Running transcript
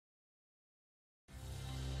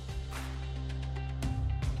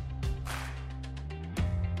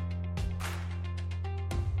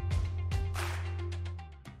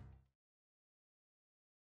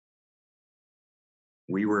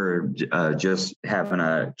We were just having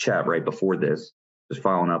a chat right before this, just um,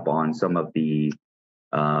 following up on some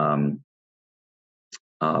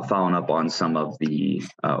of the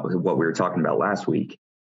what we were talking about last week,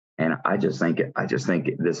 and I just think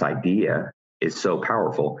this idea is so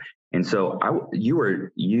powerful. And so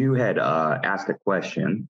you had asked a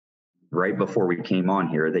question right before we came on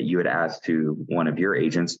here that you had asked to one of your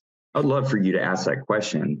agents. I'd love for you to ask that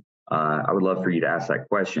question. I would love for you to ask that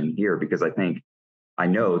question here because I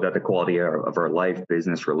know that the quality of our life,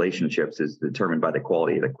 business, relationships is determined by the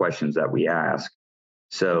quality of the questions that we ask.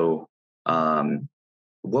 So,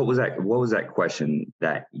 what was that question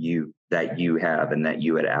that you have and that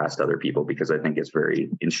you had asked other people? Because I think it's very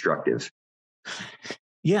instructive.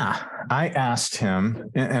 Yeah, I asked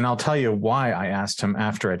him, and I'll tell you why I asked him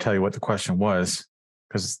after I tell you what the question was,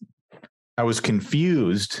 because I was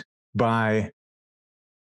confused by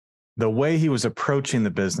the way he was approaching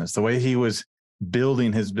the business, the way he was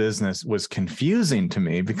building his business was confusing to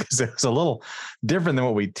me because it was a little different than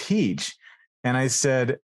what we teach. And I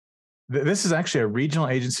said, this is actually a regional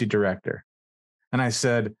agency director. And I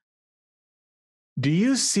said, do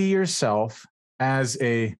you see yourself as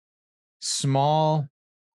a small,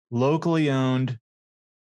 locally owned,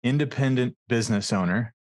 independent business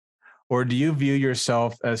owner? Or do you view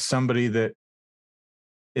yourself as somebody that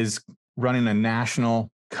is running a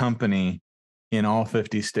national company in all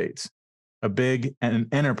 50 states, an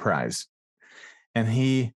enterprise? And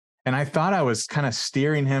I thought I was kind of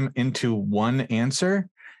steering him into one answer.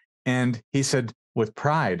 And he said, with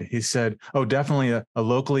pride, he said, oh, definitely a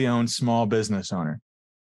locally owned small business owner.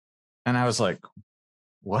 And I was like,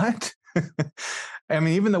 what? I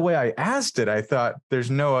mean, even the way I asked it, I thought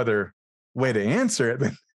there's no other way to answer it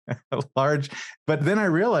than large. But then I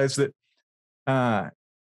realized that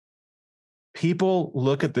people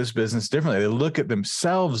look at this business differently. They look at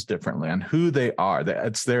themselves differently on who they are.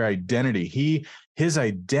 It's their identity. His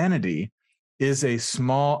identity is a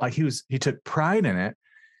small, he took pride in it.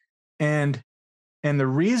 And the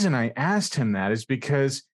reason I asked him that is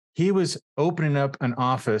because he was opening up an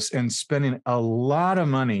office and spending a lot of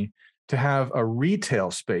money to have a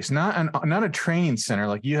retail space, not a training center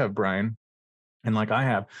like you have, Brian, and like I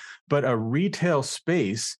have, but a retail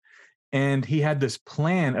space. And he had this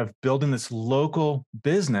plan of building this local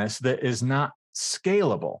business that is not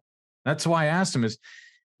scalable. That's why I asked him is,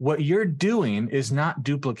 what you're doing is not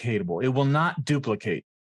duplicatable. It will not duplicate.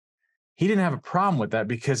 He didn't have a problem with that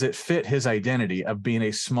because it fit his identity of being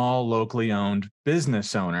a small, locally owned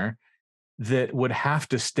business owner that would have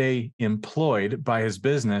to stay employed by his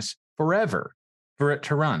business forever for it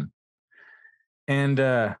to run. And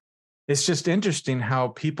it's just interesting how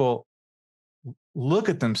people look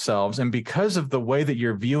at themselves. And because of the way that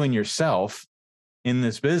you're viewing yourself in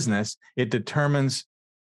this business, it determines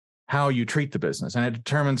how you treat the business and it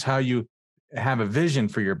determines how you have a vision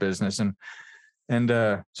for your business. And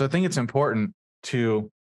so I think it's important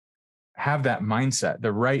to have that mindset,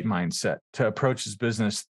 the right mindset to approach this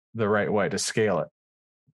business the right way, to scale it.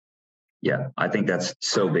 Yeah, I think that's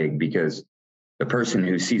so big because the person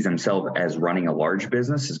who sees themselves as running a large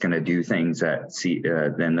business is going to do things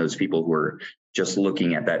than those people who are just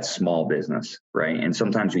looking at that small business, right? And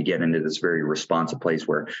sometimes we get into this very responsive place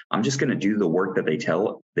where I'm just going to do the work that they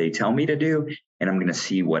tell me to do, and I'm going to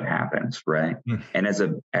see what happens, right? Mm. And as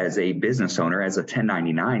a business owner, as a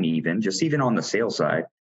 1099, even on the sales side,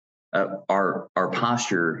 our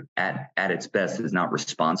posture at its best is not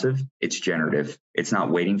responsive; it's generative. It's not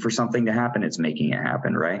waiting for something to happen; it's making it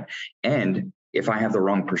happen, right? And if I have the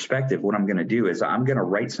wrong perspective, what I'm going to do is I'm going to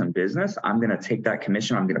write some business. I'm going to take that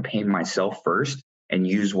commission. I'm going to pay myself first and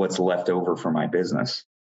use what's left over for my business,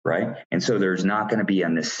 right? And so there's not going to be a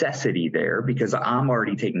necessity there because I'm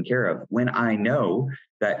already taken care of. When I know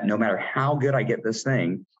that no matter how good I get this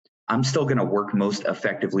thing, I'm still going to work most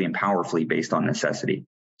effectively and powerfully based on necessity.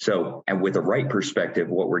 So, and with the right perspective,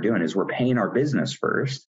 what we're doing is we're paying our business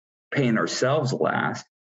first, paying ourselves last,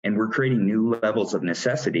 and we're creating new levels of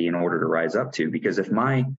necessity in order to rise up to. Because if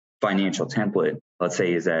my financial template, let's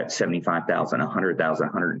say, is at 75,000, 100,000,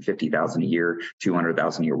 150,000 a year,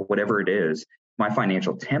 200,000 a year, whatever it is, my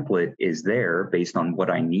financial template is there based on what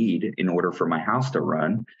I need in order for my house to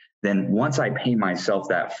run. Then once I pay myself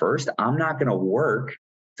that first, I'm not going to work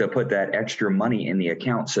to put that extra money in the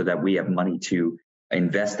account so that we have money to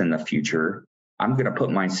invest in the future. I'm going to put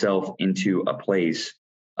myself into a place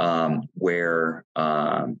where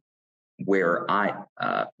I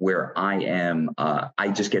am,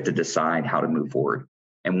 I just get to decide how to move forward.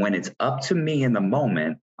 And when it's up to me in the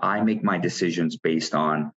moment, I make my decisions based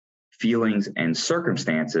on feelings and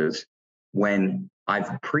circumstances. When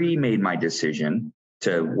I've pre-made my decision,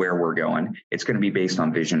 to where we're going. It's going to be based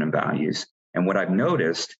on vision and values. And what I've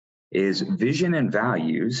noticed is vision and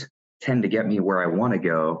values tend to get me where I want to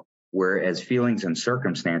go, whereas feelings and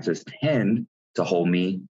circumstances tend to hold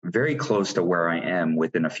me very close to where I am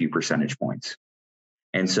within a few percentage points.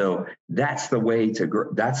 And so that's the way to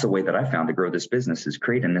grow. That's the way that I found to grow this business, is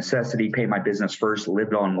create a necessity, pay my business first,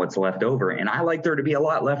 live on what's left over. And I like there to be a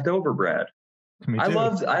lot left over, Brad. I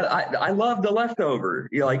love the leftover.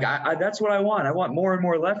 That's what I want. I want more and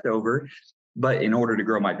more leftover. But in order to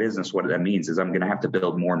grow my business, what that means is I'm going to have to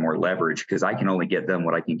build more and more leverage, because I can only get done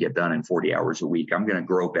what I can get done in 40 hours a week. I'm going to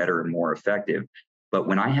grow better and more effective. But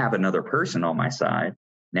when I have another person on my side,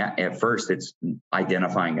 now at first it's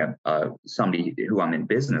identifying somebody who I'm in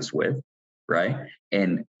business with, right?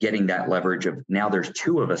 And getting that leverage of, now there's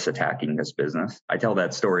two of us attacking this business. I tell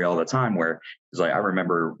that story all the time, where it's like, I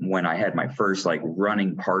remember when I had my first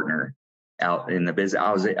running partner out in the business.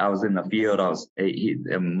 I was in the field.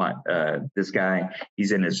 This guy,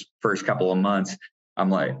 he's in his first couple of months. I'm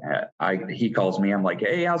like, he calls me. I'm like,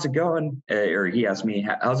 hey, how's it going? Or he asks me,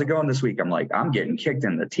 how's it going this week? I'm like, I'm getting kicked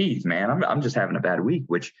in the teeth, man. I'm just having a bad week,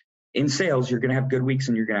 which in sales, you're going to have good weeks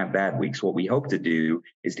and you're going to have bad weeks. What we hope to do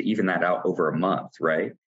is to even that out over a month,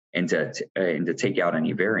 right? And to take out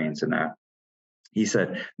any variance in that. He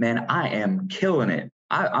said, man, I am killing it.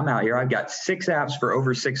 I'm out here. I've got 6 apps for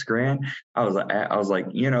over $6,000. I was like,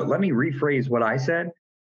 let me rephrase what I said.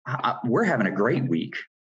 We're having a great week.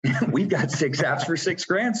 We've got 6 apps for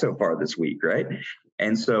 $6,000 so far this week, right?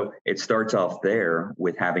 And so it starts off there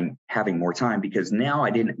with having more time, because now I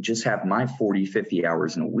didn't just have my 40, 50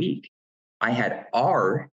 hours in a week. I had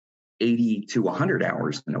our 80 to 100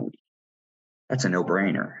 hours in a week. That's a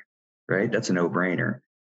no-brainer, right? That's a no-brainer.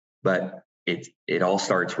 But it all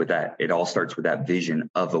starts with that. It all starts with that vision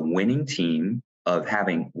of a winning team, of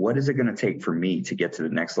having, what is it going to take for me to get to the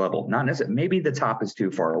next level? Not necessarily, maybe the top is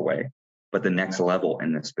too far away, but the next level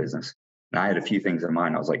in this business. And I had a few things in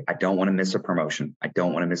mind. I was like, I don't want to miss a promotion. I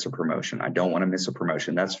don't want to miss a promotion. I don't want to miss a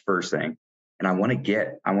promotion. That's the first thing. And I want to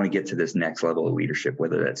get to this next level of leadership,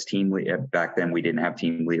 whether that's team lead. Back then we didn't have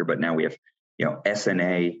team leader, but now we have,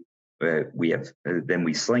 SNA, then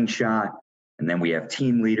we slingshot, and then we have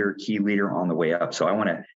team leader, key leader on the way up. So I want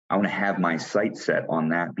to have my sight set on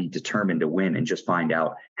that, be determined to win, and just find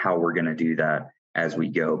out how we're going to do that as we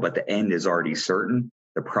go. But the end is already certain.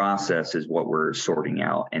 The process is what we're sorting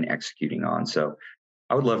out and executing on. So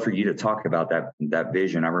I would love for you to talk about that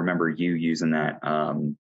vision. I remember you using that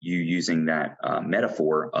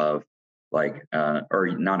metaphor of or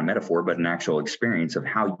not a metaphor, but an actual experience of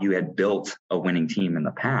how you had built a winning team in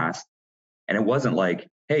the past. And it wasn't like,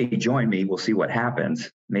 hey, join me, we'll see what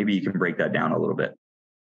happens. Maybe you can break that down a little bit.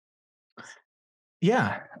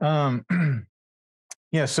 Yeah.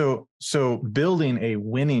 Yeah. So building a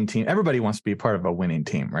winning team, everybody wants to be a part of a winning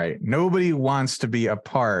team, right? Nobody wants to be a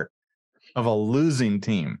part of a losing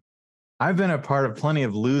team. I've been a part of plenty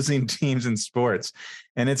of losing teams in sports,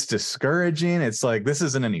 and it's discouraging. It's like, this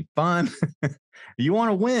isn't any fun. You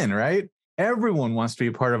want to win, right? Everyone wants to be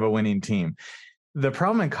a part of a winning team. The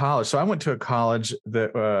problem in college, so I went to a college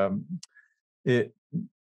that the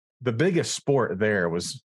biggest sport there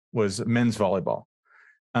was men's volleyball.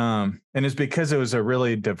 And it's because it was a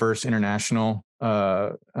really diverse international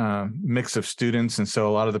mix of students. And so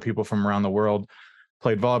a lot of the people from around the world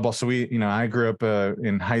played volleyball. So I grew up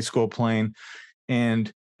in high school playing.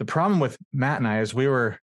 And the problem with Matt and I is we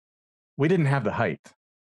didn't have the height.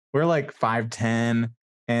 We're like 5'10",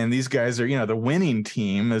 and these guys are, the winning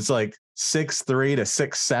team is like 6'3" to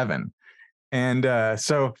 6'7". And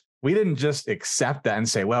so we didn't just accept that and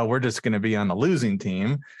say, well, we're just going to be on the losing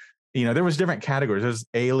team. There was different categories. There's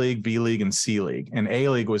A League, B League, and C League. And A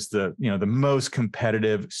League was the most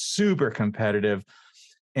competitive, super competitive.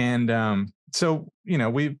 And so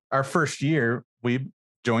our first year, we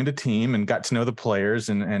joined a team and got to know the players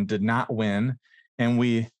and did not win. And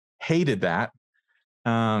we hated that.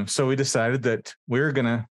 So we decided that we were going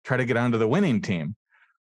to try to get onto the winning team.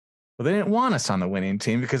 Well, they didn't want us on the winning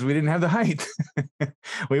team because we didn't have the height.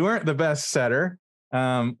 We weren't the best setter.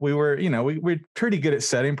 We were, we're pretty good at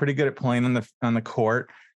setting, pretty good at playing on the court,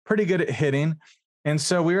 pretty good at hitting. And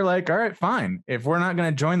so we were like, all right, fine. If we're not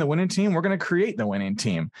going to join the winning team, we're going to create the winning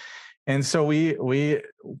team. And so we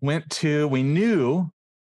knew,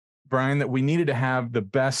 Brian, that we needed to have the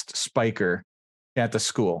best spiker at the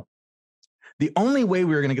school. The only way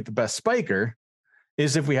we were going to get the best spiker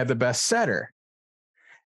is if we had the best setter.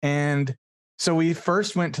 And so we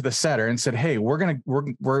first went to the setter and said, hey, we're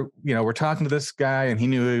talking to this guy, and he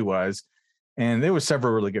knew who he was. And there was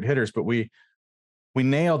several really good hitters, but we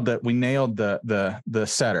nailed the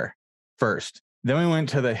setter first. Then we went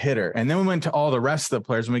to the hitter, and then we went to all the rest of the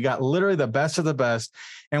players, and we got literally the best of the best.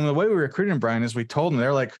 And the way we recruited them, Brian, is we told them,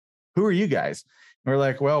 they're like, who are you guys? And we're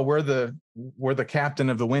like, well, we're the captain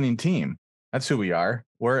of the winning team. That's who we are.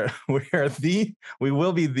 We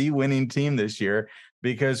will be the winning team this year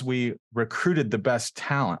because we recruited the best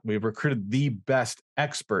talent. We recruited the best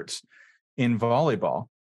experts in volleyball.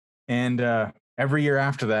 And every year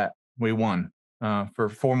after that, we won for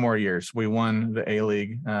 4 more years. We won the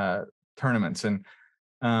A-League tournaments. And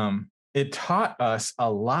it taught us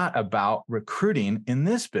a lot about recruiting in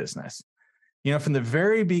this business. From the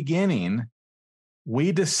very beginning,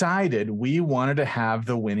 we decided we wanted to have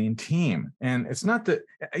the winning team. And it's not that,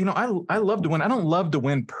 I love to win. I don't love to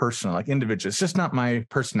win personally, like individually. It's just not my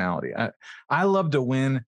personality. I love to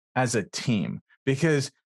win as a team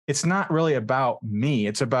because it's not really about me.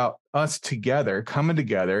 It's about us together, coming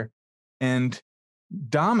together and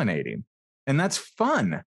dominating. And that's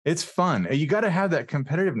fun. It's fun. You got to have that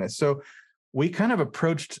competitiveness. So we kind of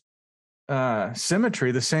approached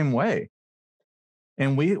Symmetry the same way.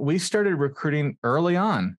 And we started recruiting early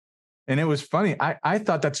on. And it was funny. I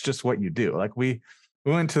thought that's just what you do. Like we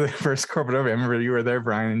went to the first corporate overview. I remember you were there,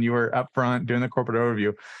 Brian, and you were up front doing the corporate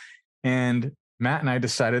overview. And Matt and I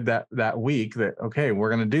decided that week that, okay, we're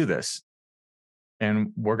going to do this.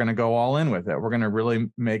 And we're going to go all in with it. We're going to really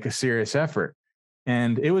make a serious effort.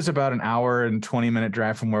 And it was about an hour and 20-minute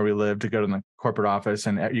drive from where we lived to go to the corporate office.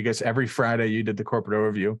 And you guys, every Friday you did the corporate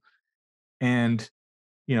overview. And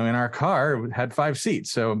in our car, we had 5 seats.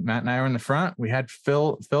 So Matt and I were in the front. We had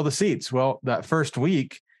fill the seats. Well, that first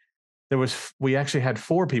week, we actually had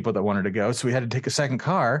 4 people that wanted to go. So we had to take a second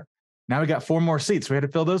car. Now we got 4 more seats. We had to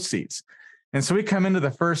fill those seats. And so we come into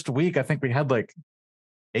the first week, I think we had like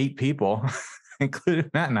 8 people, including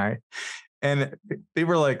Matt and I. And they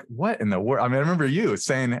were like, what in the world? I mean, I remember you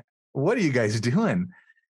saying, what are you guys doing?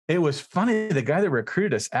 It was funny. The guy that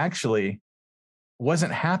recruited us actually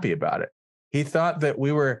wasn't happy about it. He thought that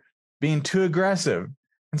we were being too aggressive.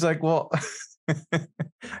 It's like, well,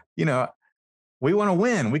 we want to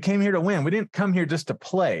win. We came here to win. We didn't come here just to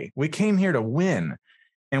play. We came here to win.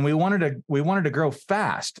 And we wanted to grow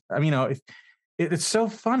fast. I mean, it's so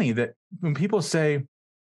funny that when people say,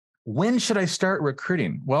 when should I start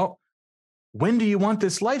recruiting? Well, when do you want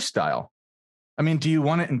this lifestyle? I mean, do you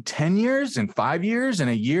want it in 10 years, in 5 years, in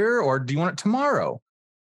a year, or do you want it tomorrow?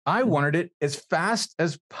 I wanted it as fast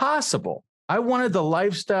as possible. I wanted the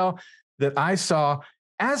lifestyle that I saw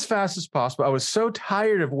as fast as possible. I was so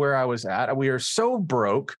tired of where I was at. We are so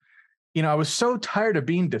broke. I was so tired of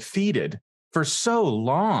being defeated for so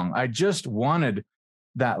long. I just wanted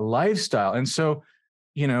that lifestyle. And so,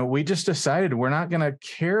 we just decided we're not going to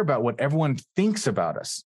care about what everyone thinks about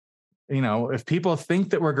us. If people think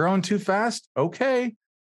that we're growing too fast, okay,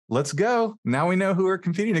 let's go. Now we know who we're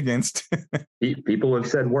competing against. People have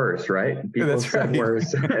said worse, right? People That's have said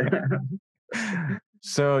worse.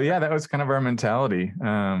 So yeah, that was kind of our mentality,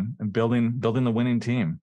 building the winning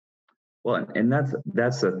team. Well, and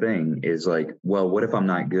that's the thing is like, well, what if I'm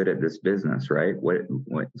not good at this business, right?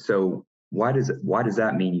 So why does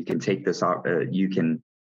that mean you can take this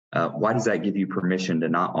why does that give you permission to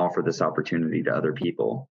not offer this opportunity to other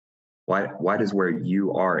people? Why does where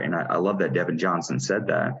you are, and I love that Devin Johnson said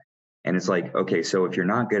that. And it's like, okay, so if you're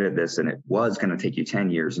not good at this and it was going to take you 10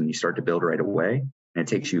 years and you start to build right away, and it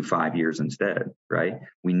takes you 5 years instead, right?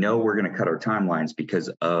 We know we're going to cut our timelines because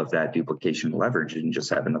of that duplication leverage and just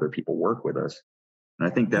having other people work with us. And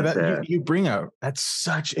I think that's you bring up, that's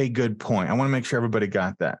such a good point. I want to make sure everybody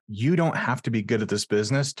got that. You don't have to be good at this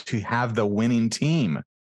business to have the winning team.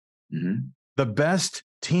 Mm-hmm. The best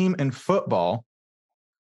team in football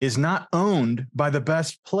is not owned by the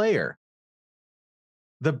best player.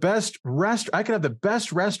 The best I could have the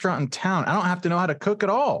best restaurant in town. I don't have to know how to cook at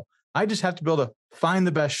all. I just have to be able to find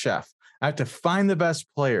the best chef. I have to find the best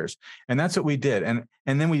players. And that's what we did. And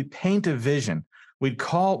then we paint a vision.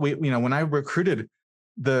 When I recruited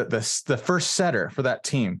the first setter for that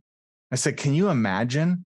team, I said, can you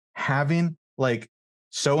imagine having like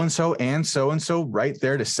so-and-so and so-and-so right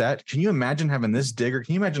there to set? Can you imagine having this digger?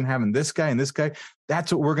 Can you imagine having this guy and this guy?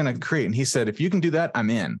 That's what we're going to create. And he said, if you can do that, I'm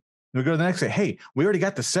in. And we go to the next day. Hey, we already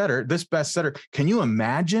got the setter, this best setter. Can you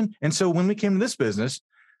imagine? And so when we came to this business,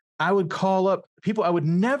 I would call up people I would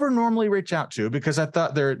never normally reach out to because I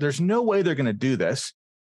thought there's no way they're going to do this,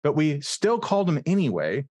 but we still called them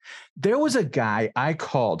anyway. There was a guy I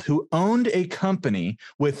called who owned a company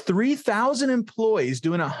with 3,000 employees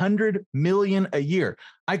doing $100 million a year.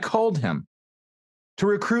 I called him to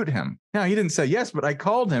recruit him. Now, he didn't say yes, but I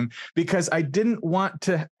called him because I didn't want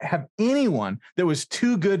to have anyone that was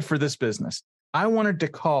too good for this business. I wanted to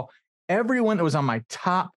call everyone that was on my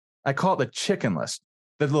top I call it the chicken list.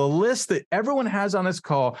 The list that everyone has on this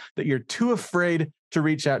call that you're too afraid to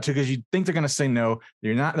reach out to because you think they're going to say no.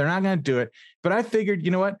 They're not going to do it. But I figured,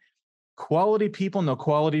 you know what? Quality people know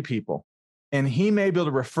quality people. And he may be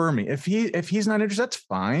able to refer me. If he's not interested, that's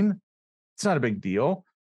fine. It's not a big deal.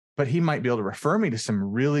 But he might be able to refer me to some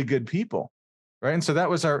really good people. Right. And so that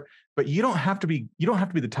was but you don't have to be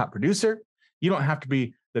the top producer. You don't have to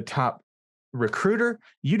be the top recruiter.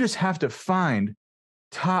 You just have to find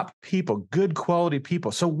top people, good quality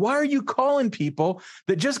people. So why are you calling people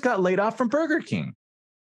that just got laid off from Burger King?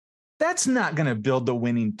 That's not going to build the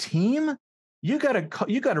winning team. You got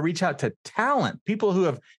to reach out to talent, people who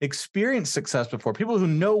have experienced success before, people who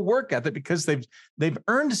know work ethic because they've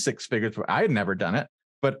earned six figures. I had never done it,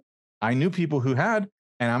 but I knew people who had,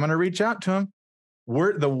 and I'm going to reach out to them.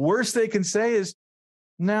 The worst they can say is,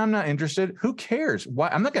 no, I'm not interested. Who cares? Why?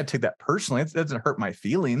 I'm not going to take that personally. It doesn't hurt my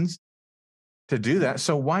feelings to do that.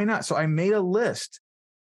 So why not? So I made a list,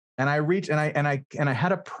 and I reached, and I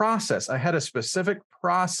had a process. I had a specific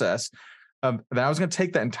process that I was going to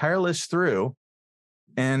take that entire list through,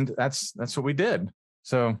 and that's what we did.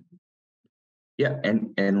 So, yeah,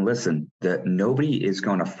 and listen, nobody is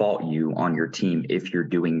going to fault you on your team if you're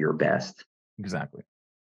doing your best. Exactly.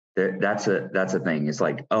 That's a thing. It's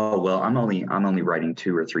like, oh well, I'm only writing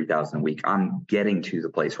 2,000 or 3,000 a week. I'm getting to the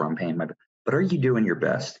place where I'm paying but are you doing your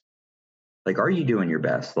best? Like, are you doing your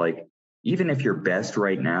best? Like, even if your best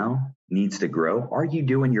right now needs to grow, are you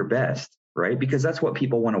doing your best? Right? Because that's what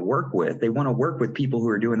people want to work with. They want to work with people who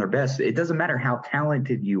are doing their best. It doesn't matter how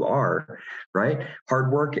talented you are, right?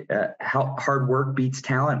 Hard work beats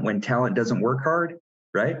talent when talent doesn't work hard,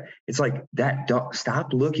 right? It's like that.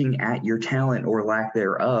 Stop looking at your talent or lack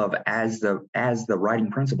thereof as the writing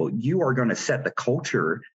principle. You are going to set the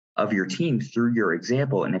culture of your team through your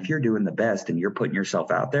example. And if you're doing the best and you're putting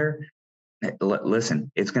yourself out there, listen,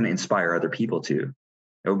 it's going to inspire other people too.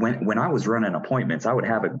 When I was running appointments, I'd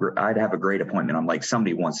have a great appointment. I'm like,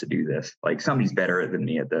 somebody wants to do this. Like, somebody's better than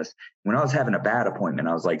me at this. When I was having a bad appointment,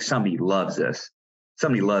 I was like, somebody loves this.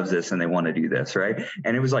 Somebody loves this and they want to do this, right?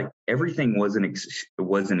 And it was like everything was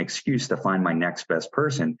an excuse to find my next best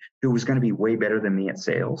person who was going to be way better than me at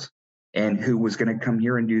sales and who was going to come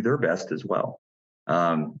here and do their best as well.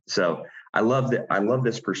 So I love that. I love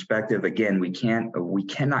this perspective. Again, we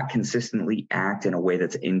cannot consistently act in a way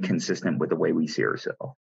that's inconsistent with the way we see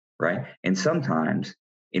ourselves, right? And sometimes,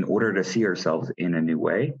 in order to see ourselves in a new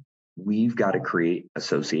way, we've got to create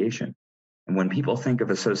association. And when people think of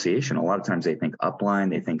association, a lot of times they think upline,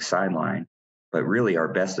 they think sideline, but really our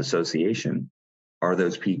best association are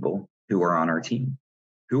those people who are on our team.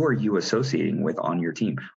 Who are you associating with on your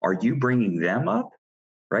team? Are you bringing them up?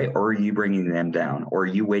 Right? Or are you bringing them down? Or are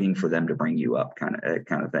you waiting for them to bring you up kind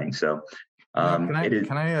of thing? So can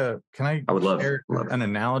I would love an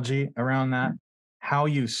analogy around that? How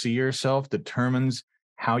you see yourself determines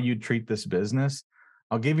how you treat this business.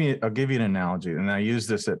 I'll give you an analogy, and I use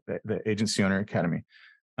this at the Agency Owner Academy.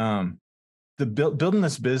 Building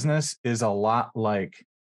this business is a lot like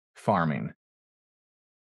farming.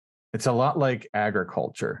 It's a lot like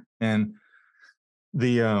agriculture, and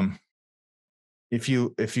if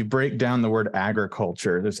you break down the word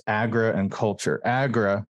agriculture, there's agra and culture.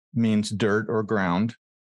 Agra means dirt or ground,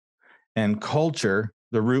 and culture,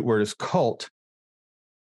 the root word is cult.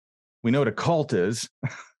 We know what a cult is.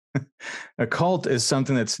 A cult is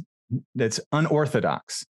something that's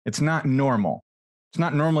unorthodox. It's not normal. It's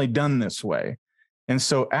not normally done this way. And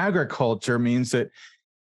so agriculture means that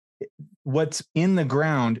what's in the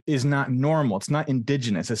ground is not normal. It's not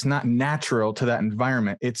indigenous. It's not natural to that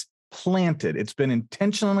environment. It's planted. It's been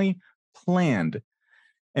intentionally planned.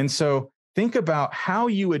 And so think about how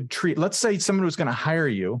you would treat, let's say someone was going to hire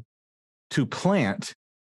you to plant,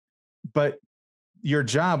 but your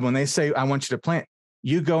job, when they say, I want you to plant,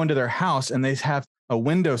 you go into their house and they have a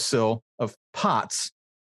windowsill of pots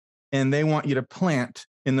and they want you to plant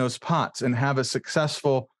in those pots and have a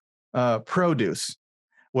successful produce.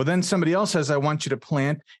 Well, then somebody else says, I want you to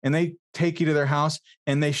plant, and they take you to their house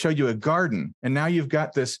and they show you a garden. And now you've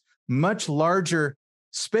got this much larger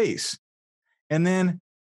space. And then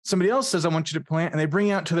somebody else says, I want you to plant, and they bring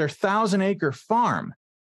you out to their 1,000-acre farm.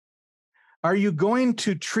 Are you going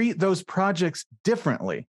to treat those projects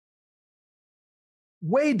differently?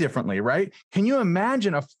 Way differently, right? Can you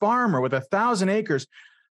imagine a farmer with 1,000 acres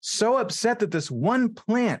so upset that this one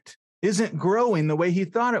plant isn't growing the way he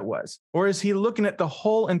thought it was? Or is he looking at the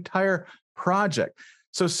whole entire project?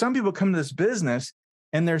 So some people come to this business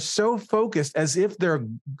and they're so focused as if their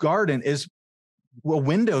garden is a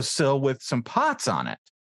windowsill with some pots on it.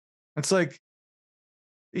 It's like,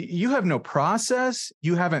 You have no process.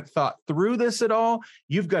 You haven't thought through this at all.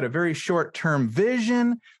 You've got a very short-term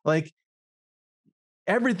vision. Like,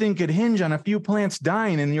 everything could hinge on a few plants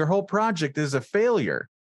dying and your whole project is a failure.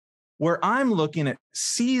 Where I'm looking at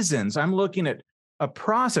seasons, I'm looking at a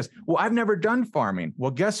process. Well, I've never done farming.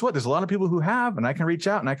 Well, guess what? There's a lot of people who have, and I can reach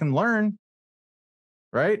out and I can learn,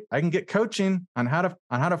 right? I can get coaching on how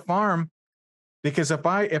to farm. Because if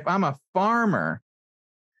I'm a farmer,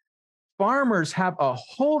 farmers have a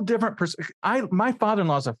whole different perspective. My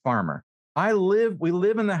father-in-law is a farmer. We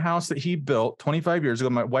live in the house that he built 25 years ago.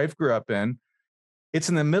 My wife grew up in. It's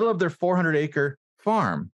in the middle of their 400-acre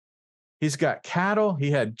farm. He's got cattle.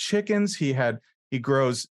 He had chickens. He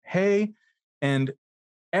grows hay, and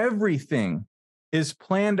everything is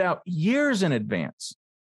planned out years in advance.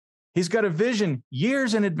 He's got a vision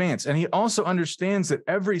years in advance. And he also understands that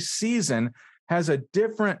every season has a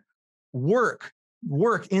different work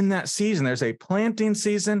in that season. There's a planting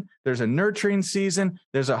season, there's a nurturing season,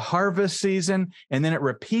 there's a harvest season, and then it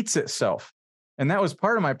repeats itself. And that was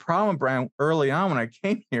part of my problem, Brian, early on when I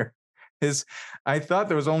came here, is I thought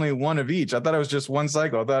there was only one of each. I thought it was just one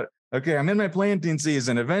cycle. I thought, okay, I'm in my planting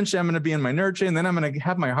season. Eventually I'm going to be in my nurturing, then I'm going to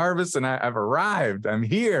have my harvest, and I've arrived. I'm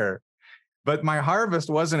here. But my harvest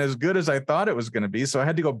wasn't as good as I thought it was going to be. So I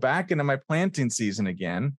had to go back into my planting season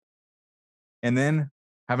again, and then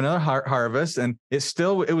have another harvest. And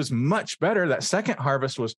it was much better. That second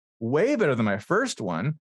harvest was way better than my first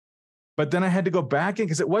one. But then I had to go back in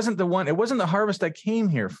because it wasn't the harvest I came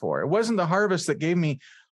here for. It wasn't the harvest that gave me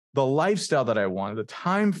the lifestyle that I wanted, the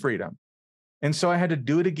time freedom. And so I had to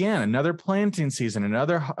do it again, another planting season,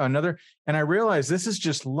 another, and I realized this is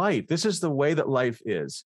just life. This is the way that life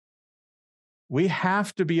is. We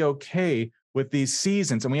have to be okay with these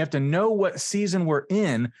seasons, and we have to know what season we're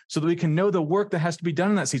in so that we can know the work that has to be done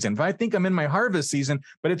in that season. If I think I'm in my harvest season,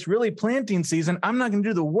 but it's really planting season, I'm not going to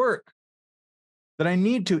do the work that I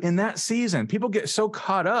need to in that season. People get so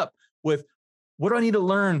caught up with, what do I need to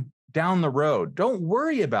learn down the road? Don't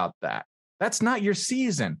worry about that. That's not your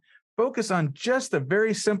season. Focus on just the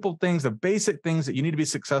very simple things, the basic things that you need to be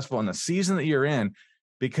successful in the season that you're in,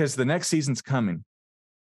 because the next season's coming.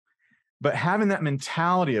 But having that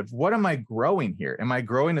mentality of, what am I growing here? Am I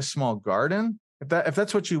growing a small garden? If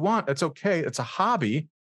that's what you want, that's okay. It's a hobby.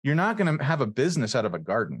 You're not going to have a business out of a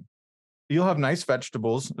garden. You'll have nice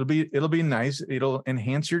vegetables. It'll be nice. It'll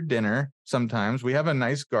enhance your dinner. Sometimes we have a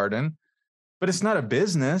nice garden, but it's not a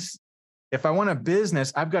business. If I want a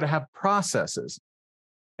business, I've got to have processes,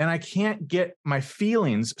 and I can't get my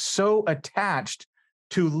feelings so attached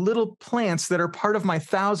to little plants that are part of my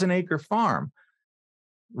 1,000-acre farm.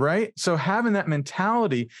 Right? So having that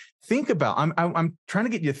mentality, think about, I'm trying to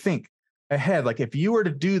get you to think ahead. Like, if you were to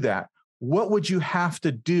do that, what would you have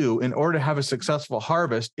to do in order to have a successful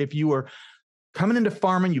harvest? If you were coming into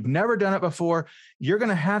farming, you've never done it before, you're going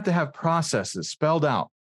to have processes spelled out.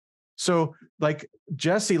 So like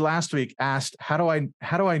Jesse last week asked, how do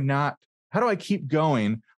I keep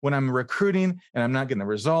going when I'm recruiting and I'm not getting the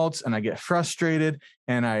results and I get frustrated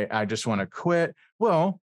and I just want to quit?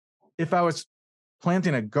 Well, if I was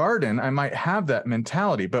planting a garden, I might have that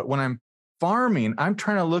mentality. But when I'm farming, I'm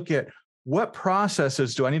trying to look at, what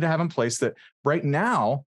processes do I need to have in place that right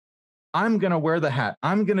now I'm going to wear the hat.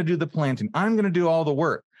 I'm going to do the planting. I'm going to do all the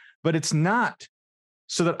work. But it's not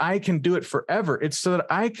so that I can do it forever. It's so that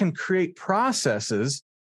I can create processes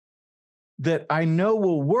that I know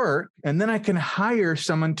will work. And then I can hire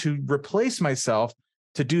someone to replace myself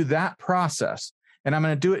to do that process. And I'm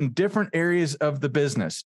going to do it in different areas of the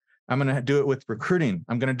business. I'm going to do it with recruiting.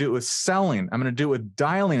 I'm going to do it with selling. I'm going to do it with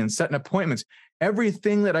dialing and setting appointments.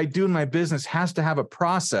 Everything that I do in my business has to have a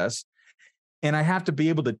process, and I have to be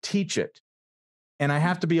able to teach it. And I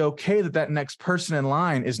have to be okay that next person in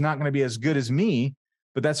line is not going to be as good as me,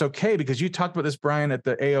 but that's okay, because you talked about this, Brian, at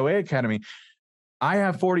the AOA Academy. I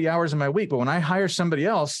have 40 hours in my week, but when I hire somebody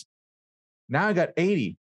else, now I got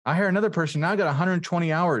 80. I hire another person. Now I got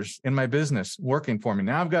 120 hours in my business working for me.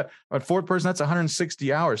 Now I've got a fourth person, that's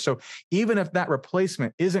 160 hours. So even if that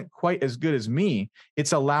replacement isn't quite as good as me,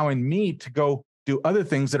 it's allowing me to go do other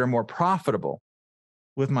things that are more profitable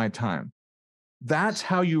with my time. That's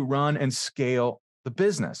how you run and scale the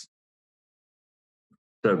business.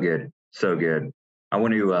 So good. So good. I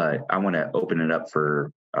want to open it up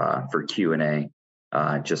for Q&A.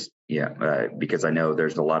 Because I know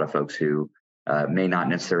there's a lot of folks who may not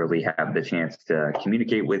necessarily have the chance to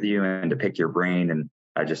communicate with you and to pick your brain. And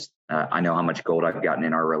I know how much gold I've gotten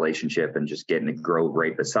in our relationship, and just getting to grow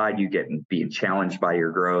right beside you, being challenged by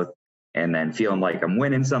your growth, and then feeling like I'm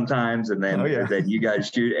winning sometimes. And then, then you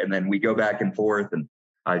guys shoot, and then we go back and forth. And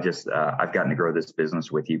I've gotten to grow this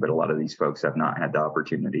business with you, but a lot of these folks have not had the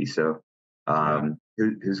opportunity. So,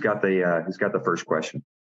 who's got the first question?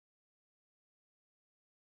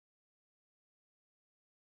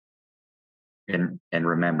 And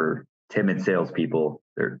remember, timid salespeople,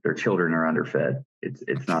 their children are underfed.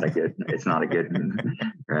 It's not a good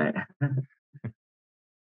right.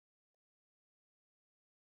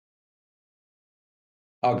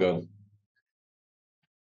 I'll go.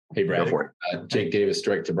 Hey, Brad. Go for it. Jake Davis,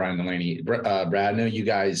 direct to Brian Delaney. Brad, I know you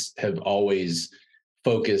guys have always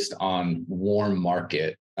focused on warm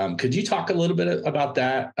market. Could you talk a little bit about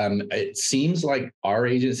that? It seems like our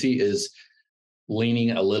agency is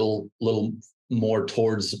leaning a little more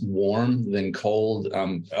towards warm than cold.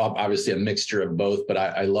 Obviously a mixture of both, but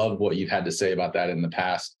I love what you've had to say about that in the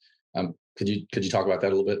past. Could you talk about that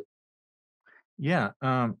a little bit? Yeah.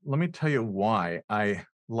 Let me tell you why I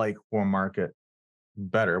like warm market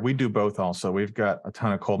better. We do both also. We've got a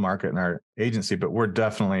ton of cold market in our agency, but we're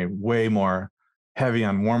definitely way more heavy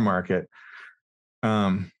on warm market.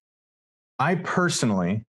 I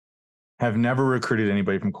personally have never recruited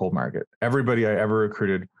anybody from cold market. Everybody I ever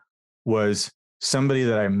recruited was somebody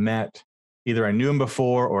that I met. Either I knew them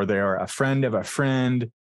before, or they are a friend of a friend,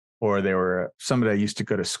 or they were somebody I used to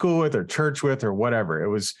go to school with or church with or whatever it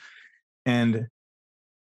was. And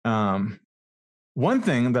one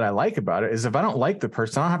thing that I like about it is if I don't like the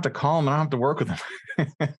person, I don't have to call them. I don't have to work with them.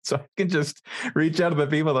 So I can just reach out to the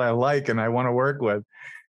people that I like and I want to work with.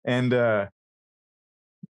 And, I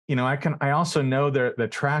also know the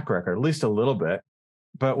track record, at least a little bit.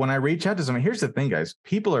 But when I reach out to someone, here's the thing, guys,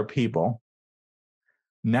 people are people.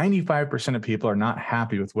 95% of people are not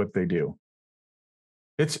happy with what they do.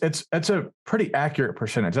 It's a pretty accurate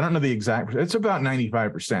percentage. I don't know the exact, it's about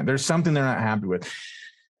 95%. There's something they're not happy with.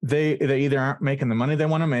 They either aren't making the money they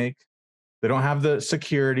want to make. They don't have the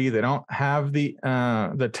security. They don't have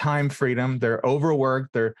the time freedom. They're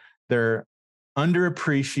overworked. They're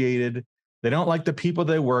underappreciated. They don't like the people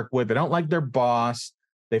they work with. They don't like their boss.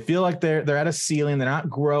 They feel like they're at a ceiling. They're not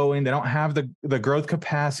growing. They don't have the growth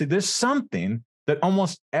capacity. There's something that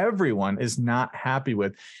almost everyone is not happy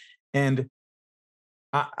with. And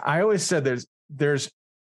I always said there's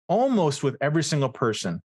almost with every single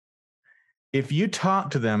person, if you talk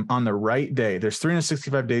to them on the right day, there's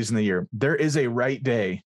 365 days in the year. There is a right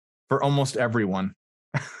day for almost everyone.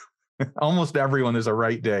 Almost everyone is a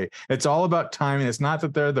right day. It's all about timing. It's not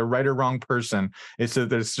that they're the right or wrong person. It's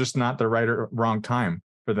that it's just not the right or wrong time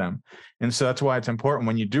for them. And so that's why it's important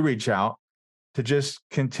when you do reach out to just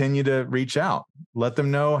continue to reach out. Let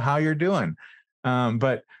them know how you're doing.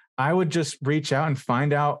 But I would just reach out and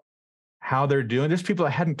find out how they're doing. There's people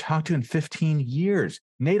I hadn't talked to in 15 years.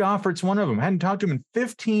 Nate Offert's one of them. I hadn't talked to him in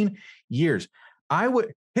 15 years.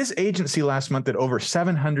 His agency last month did over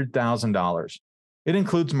 $700,000. It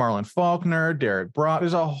includes Marlon Faulkner, Derek Brock.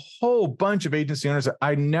 There's a whole bunch of agency owners that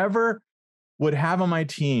I never would have on my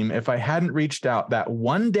team if I hadn't reached out that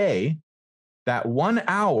one day, that 1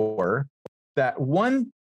 hour, that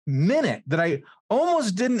 1 minute that I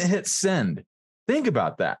almost didn't hit send. Think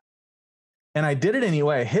about that. And I did it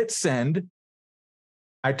anyway. I hit send.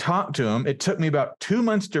 I talked to him. It took me about 2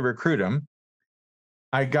 months to recruit him.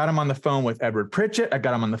 I got him on the phone with Edward Pritchett. I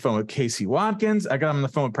got him on the phone with Casey Watkins. I got him on the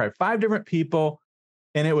phone with probably 5 different people.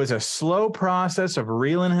 And it was a slow process of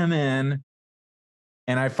reeling him in.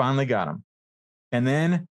 And I finally got him. And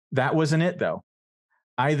then that wasn't it, though.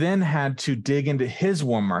 I then had to dig into his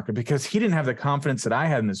warm market because he didn't have the confidence that I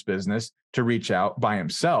had in this business to reach out by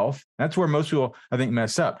himself. That's where most people, I think,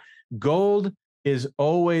 mess up. Gold is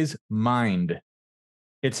always mined.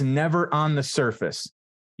 It's never on the surface.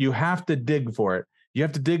 You have to dig for it. You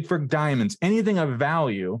have to dig for diamonds. Anything of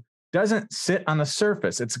value doesn't sit on the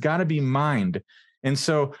surface. It's got to be mined. And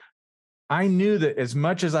so I knew that as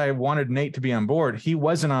much as I wanted Nate to be on board, he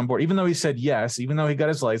wasn't on board. Even though he said yes, even though he got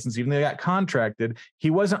his license, even though he got contracted,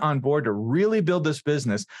 he wasn't on board to really build this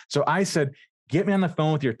business. So I said, get me on the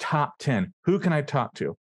phone with your top 10. Who can I talk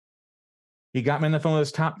to? He got me on the phone with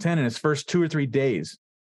his top 10 in his first 2 or 3 days.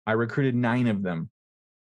 I recruited 9 of them.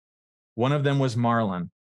 One of them was Marlon.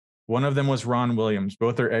 One of them was Ron Williams.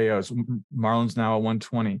 Both are AOs. Marlon's now at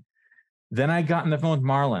 120. Then I got on the phone with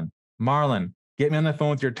Marlon. Marlon, get me on the phone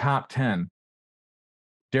with your top 10.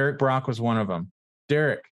 Derek Brock was one of them.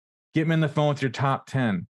 Derek, get me on the phone with your top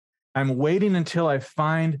 10. I'm waiting until I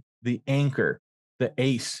find the anchor, the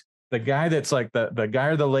ace, the guy that's like the guy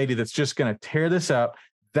or the lady that's just going to tear this up.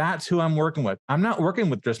 That's who I'm working with. I'm not working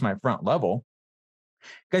with just my front level.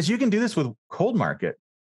 Guys, you can do this with cold market.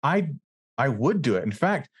 I would do it. In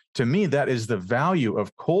fact, to me, that is the value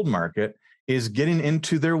of cold market, is getting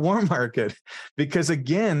into their warm market. Because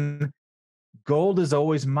again, gold is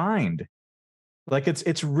always mined. Like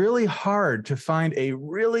it's really hard to find a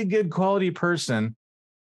really good quality person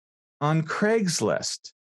on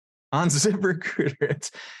Craigslist, on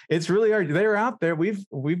ZipRecruiter. It's really hard. They're out there.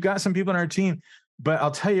 We've got some people on our team, but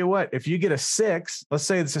I'll tell you what, if you get a 6, let's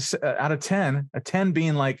say it's out of 10, a 10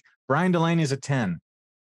 being like Brian Delaney is a 10.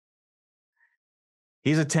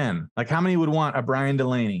 He's a 10. Like, how many would want a Brian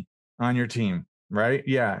Delaney on your team, right?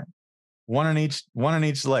 Yeah. One on each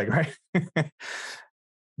leg, right?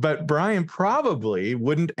 But Brian probably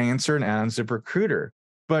wouldn't answer an ad on ZipRecruiter.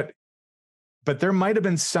 But there might have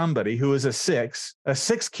been somebody who is a 6. A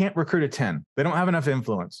 6 can't recruit a 10. They don't have enough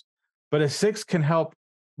influence. But a 6 can help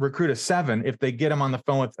recruit a 7 if they get him on the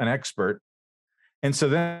phone with an expert. And so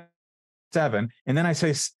then 7, and then I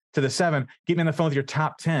say to the 7, get me on the phone with your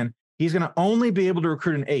top 10. He's going to only be able to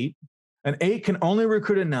recruit an 8. An 8 can only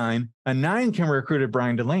recruit a 9. A 9 can recruit a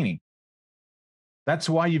Brian Delaney. That's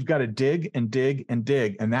why you've got to dig and dig and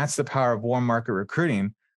dig. And that's the power of warm market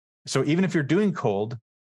recruiting. So even if you're doing cold,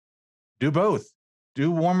 do both.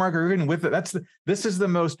 Do warm market recruiting with it. This is the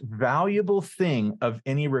most valuable thing of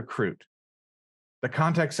any recruit. The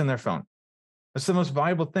contacts in their phone. That's the most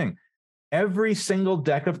valuable thing. Every single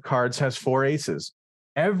deck of cards has 4 aces.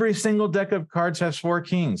 Every single deck of cards has 4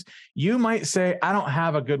 kings. You might say, I don't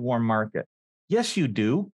have a good warm market. Yes, you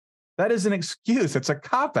do. That is an excuse. It's a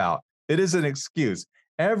cop-out. It is an excuse.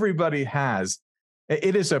 Everybody has.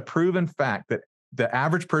 It is a proven fact that the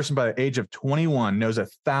average person by the age of 21 knows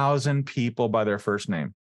 1,000 people by their first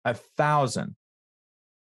name. 1,000.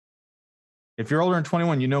 If you're older than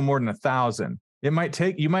 21, you know more than 1,000. You might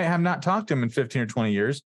have not talked to them in 15 or 20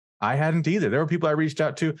 years. I hadn't either. There were people I reached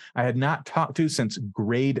out to I had not talked to since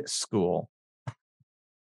grade school.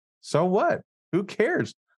 So what? Who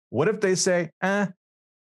cares? What if they say,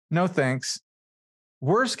 no thanks?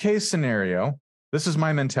 Worst case scenario, this is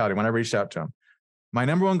my mentality when I reached out to them. My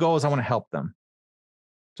number one goal is I want to help them.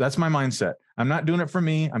 So that's my mindset. I'm not doing it for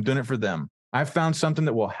me. I'm doing it for them. I've found something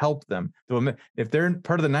that will help them. If they're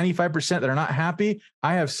part of the 95% that are not happy,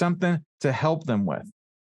 I have something to help them with.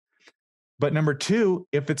 But number 2,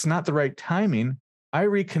 if it's not the right timing, I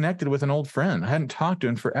reconnected with an old friend. I hadn't talked to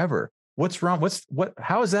him forever. What's wrong?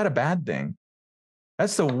 How is that a bad thing?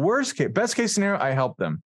 That's the worst case. Best case scenario, I help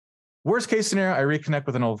them. Worst case scenario, I reconnect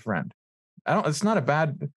with an old friend. It's not a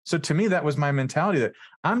bad. So to me, that was my mentality that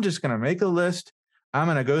I'm just going to make a list. I'm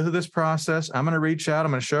going to go through this process. I'm going to reach out.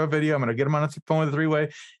 I'm going to show a video. I'm going to get them on the phone with a 3-way.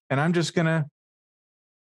 And I'm going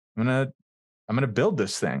to build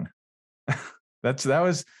this thing. That's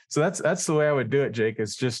the way I would do it, Jake.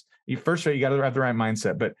 It's just, you got to have the right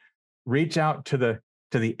mindset, but reach out to the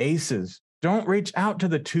aces. Don't reach out to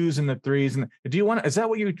the 2s and the 3s. And is that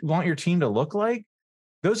what you want your team to look like?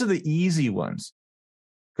 Those are the easy ones.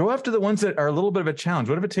 Go after the ones that are a little bit of a challenge.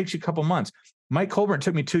 What if it takes you a couple months? Mike Colburn, it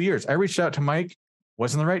took me 2 years. I reached out to Mike,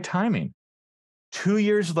 wasn't the right timing. 2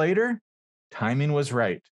 years later, timing was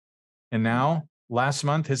right. And now last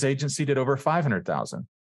month, his agency did over 500,000.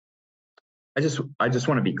 I just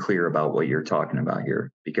want to be clear about what you're talking about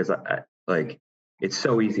here, because it's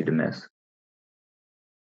so easy to miss.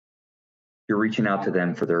 You're reaching out to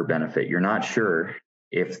them for their benefit. You're not sure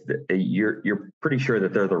if you're pretty sure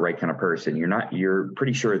that they're the right kind of person. You're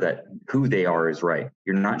pretty sure that who they are is right.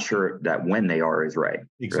 You're not sure that when they are is right.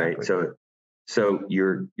 Exactly. Right. So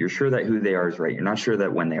you're sure that who they are is right. You're not sure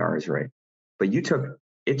that when they are is right. But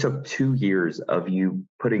it took 2 years of you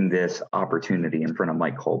putting this opportunity in front of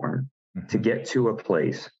Mike Colburn to get to a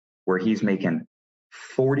place where he's making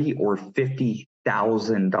 $40,000 or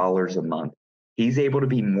 $50,000 a month. He's able to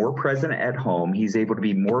be more present at home. He's able to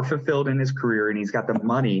be more fulfilled in his career, and he's got the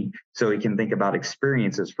money so he can think about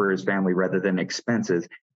experiences for his family rather than expenses.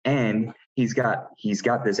 And he's got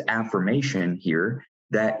this affirmation here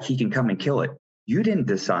that he can come and kill it. You didn't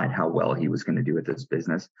decide how well he was going to do with this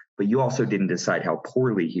business, but you also didn't decide how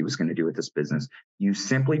poorly he was going to do with this business. You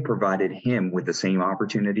simply provided him with the same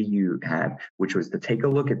opportunity you had, which was to take a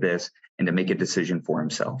look at this and to make a decision for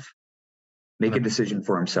himself. Make a decision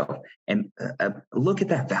for himself and look at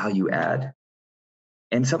that value add.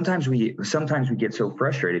 And sometimes we get so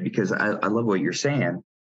frustrated because I love what you're saying.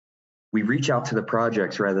 We reach out to the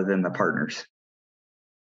projects rather than the partners.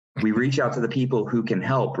 We reach out to the people who can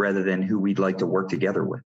help rather than who we'd like to work together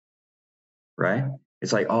with. Right?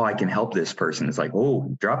 It's like, oh, I can help this person. It's like,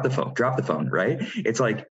 oh, drop the phone. Right? It's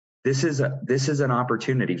like, this is an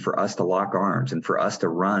opportunity for us to lock arms and for us to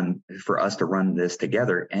run this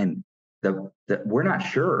together. And we're not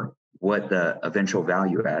sure what the eventual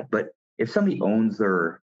value add, but if somebody owns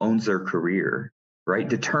their career, right,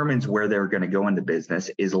 determines where they're going to go into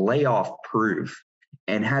business, is layoff proof,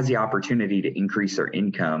 and has the opportunity to increase their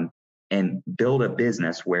income and build a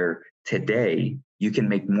business where today you can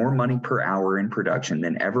make more money per hour in production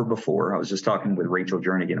than ever before. I was just talking with Rachel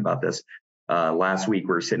Jernigan about this last week.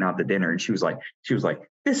 We were sitting out to dinner, and she was like,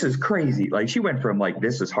 this is crazy. Like, she went from like,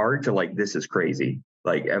 this is hard to like, this is crazy,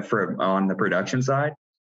 like on the production side.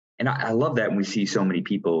 And I love that when we see so many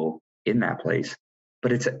people in that place.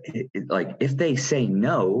 But it's like, if they say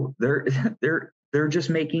no, they're just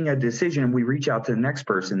making a decision, and we reach out to the next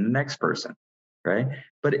person, right?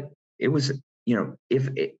 But it was, you know,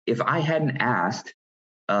 if I hadn't asked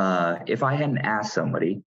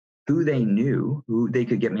somebody who they knew, who they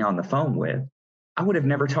could get me on the phone with, I would have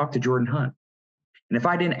never talked to Jordan Hunt. And if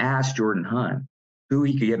I didn't ask Jordan Hunt who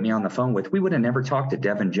he could get me on the phone with, we would have never talked to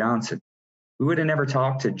Devin Johnson. We would have never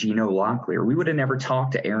talked to Gino Locklear. We would have never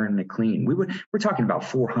talked to Aaron McLean. We're talking about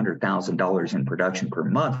 $400,000 in production per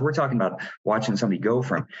month. We're talking about watching somebody go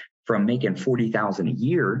from making $40,000 a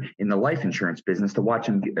year in the life insurance business to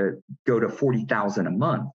watching go to $40,000 a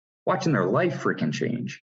month, watching their life freaking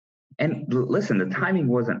change. And listen, the timing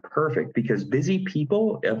wasn't perfect because busy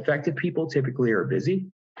people, effective people typically are busy.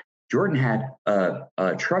 Jordan had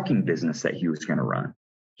a trucking business that he was going to run.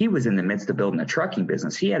 He was in the midst of building a trucking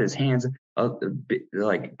business. He had his hands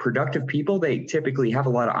like productive people. They typically have a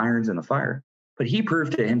lot of irons in the fire, but he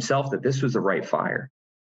proved to himself that this was the right fire.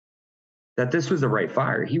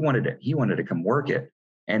 He wanted to come work it.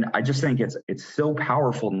 And I just think it's so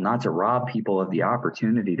powerful not to rob people of the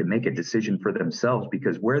opportunity to make a decision for themselves,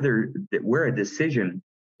 because where a decision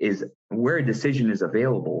is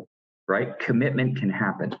available, right? Commitment can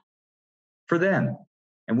happen for them.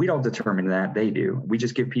 And we don't determine that, they do. We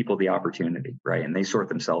just give people the opportunity, right? And they sort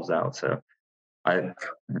themselves out. So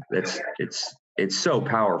it's so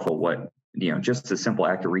powerful what, you know, just a simple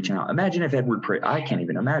act of reaching out. Imagine if I can't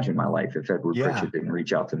even imagine my life if Edward Pritchett didn't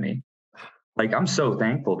reach out to me. Like, I'm so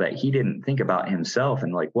thankful that he didn't think about himself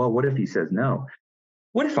and like, well, what if he says no?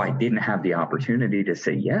 What if I didn't have the opportunity to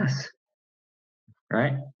say yes?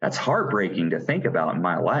 Right? That's heartbreaking to think about in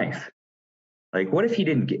my life. Like, what if he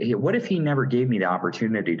never gave me the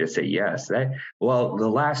opportunity to say yes? If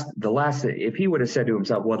he would have said to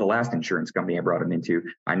himself, well, the last insurance company I brought him into,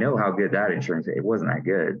 I know how good that insurance, it wasn't that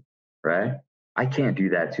good, right? I can't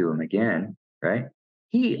do that to him again, right?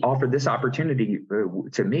 He offered this opportunity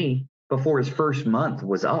to me before his first month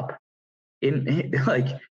was up.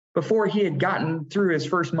 Before he had gotten through his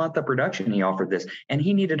first month of production, he offered this, and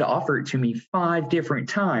he needed to offer it to me 5 different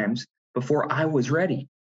times before I was ready.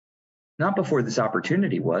 Not before this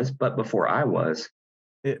opportunity was, but before I was.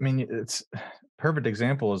 It's perfect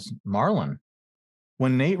example is Marlon.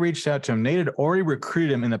 When Nate reached out to him, Nate had already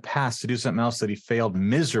recruited him in the past to do something else that he failed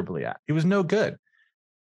miserably at. He was no good.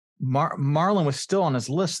 Marlon was still on his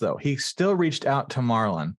list, though. He still reached out to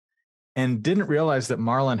Marlon and didn't realize that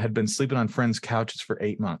Marlon had been sleeping on friends' couches for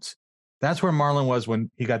 8 months. That's where Marlon was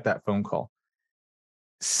when he got that phone call.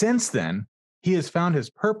 Since then, he has found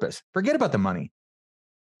his purpose. Forget about the money.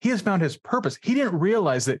 He has found his purpose. He didn't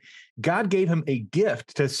realize that God gave him a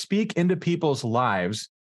gift to speak into people's lives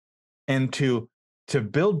and to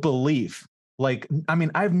build belief.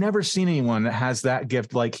 I've never seen anyone that has that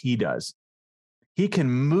gift like he does. He can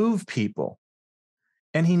move people.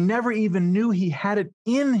 And he never even knew he had it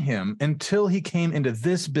in him until he came into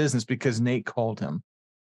this business because Nate called him.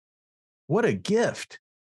 What a gift.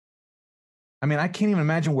 I can't even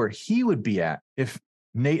imagine where he would be at if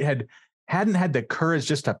Nate hadn't had the courage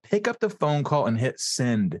just to pick up the phone call and hit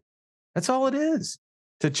send. That's all it is,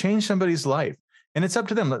 to change somebody's life. And it's up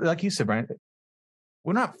to them. Like you said, Brian,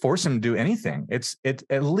 we're not forcing them to do anything.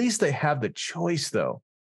 At least they have the choice, though.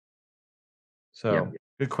 So yeah,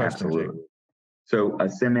 good question, absolutely. Jake. So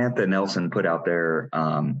Samantha Nelson put out there,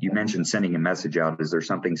 you mentioned sending a message out. Is there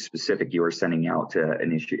something specific you are sending out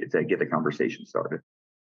to get the conversation started?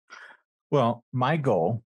 Well, my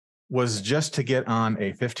goal was just to get on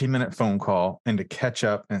a 15-minute phone call and to catch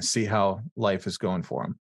up and see how life is going for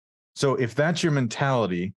him. So if that's your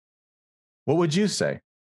mentality, what would you say?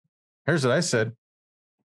 Here's what I said.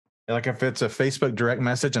 Like, if it's a Facebook direct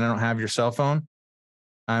message and I don't have your cell phone,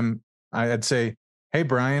 I'd say, hey,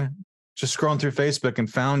 Brian, just scrolling through Facebook and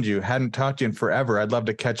found you, hadn't talked to you in forever. I'd love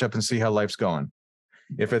to catch up and see how life's going.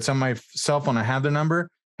 If it's on my cell phone, I have the number.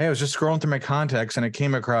 Hey, I was just scrolling through my contacts and I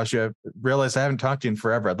came across you. I realized I haven't talked to you in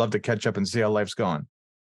forever. I'd love to catch up and see how life's going.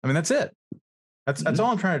 That's it. That's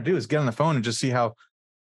all I'm trying to do is get on the phone and just see how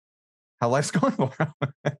life's going for him.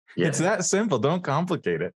 Yeah. It's that simple. Don't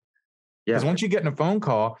complicate it. Because once you get in a phone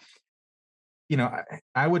call,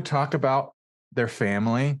 I would talk about their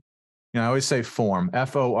family. I always say FORM,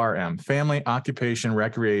 FORM, family, occupation,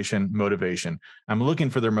 recreation, motivation. I'm looking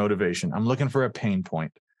for their motivation. I'm looking for a pain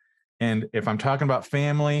point. And if I'm talking about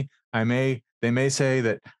family, they may say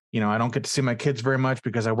that, I don't get to see my kids very much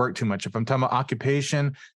because I work too much. If I'm talking about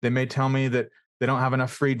occupation, they may tell me that they don't have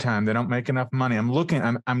enough free time. They don't make enough money.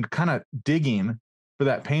 I'm kind of digging for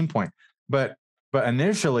that pain point. But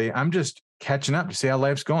initially I'm just catching up to see how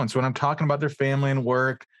life's going. So when I'm talking about their family and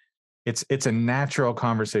work, it's a natural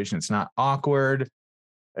conversation. It's not awkward.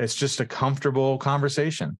 It's just a comfortable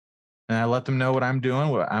conversation. And I let them know what I'm doing,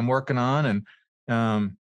 what I'm working on,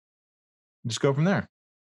 and just go from there.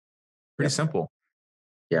 Pretty simple.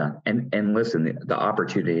 Yeah. And listen, the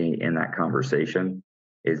opportunity in that conversation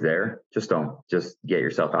is there. Just get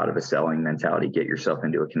yourself out of a selling mentality, get yourself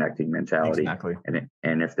into a connecting mentality. Exactly. And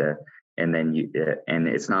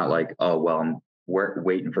it's not like, oh, well, I'm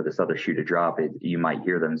waiting for this other shoe to drop. You might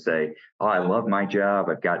hear them say, oh, I love my job.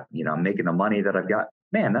 I've got, I'm making the money that I've got.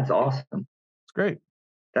 Man, that's awesome. It's great.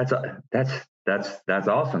 That's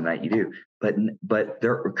awesome that you do. But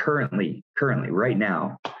there currently right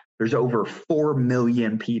now, there's over 4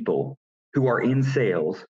 million people who are in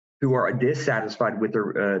sales who are dissatisfied with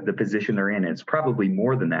the position they're in. And it's probably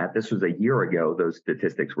more than that. This was a year ago. Those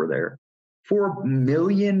statistics were there. 4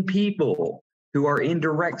 million people who are in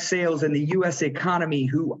direct sales in the U.S. economy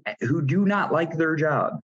who do not like their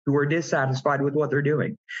job, who are dissatisfied with what they're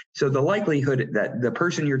doing. So the likelihood that the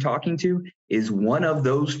person you're talking to is one of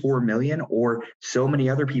those 4 million or so many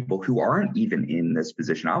other people who aren't even in this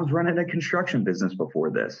position. I was running a construction business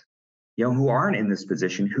before this, who aren't in this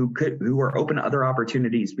position, who are open to other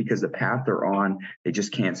opportunities because the path they're on, they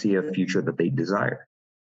just can't see a future that they desire.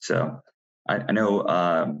 So I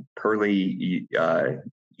know, Pearly,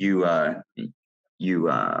 you have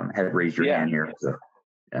raised your hand here. So,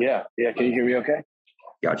 yeah. Can you hear me okay?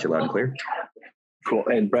 Got you loud and clear. Cool.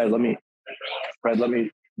 And Brad, let me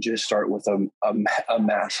just start with a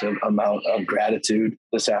massive amount of gratitude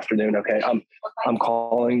this afternoon. Okay. I'm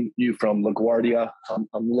calling you from LaGuardia.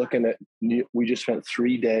 I'm looking at, we just spent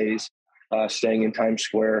 3 days staying in Times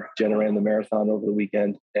Square. Jenna ran the marathon over the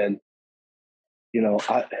weekend. And,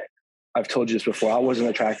 I've told you this before. I wasn't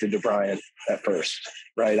attracted to Brian at first,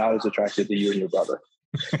 right? I was attracted to you and your brother.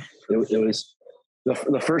 It was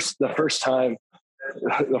the first time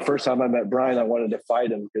I met Brian, I wanted to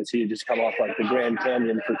fight him because he had just come off like the Grand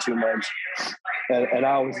Canyon for 2 months, and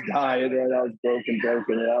I was dying, right? I was broken,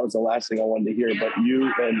 and that was the last thing I wanted to hear. But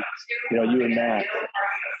you and Matt,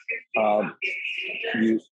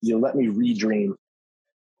 you let me redream,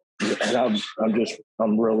 and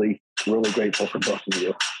I'm really grateful for both of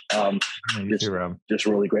you. Just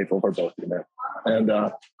really grateful for both of you, man.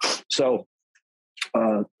 And so,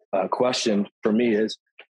 a question for me is,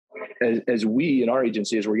 as we in our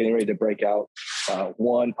agency, as we're getting ready to break out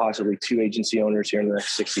 1, possibly 2 agency owners here in the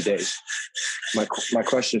next 60 days, my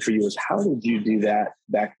question for you is, how did you do that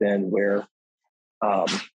back then where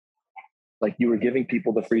like you were giving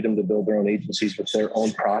people the freedom to build their own agencies with their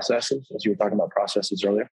own processes, as you were talking about processes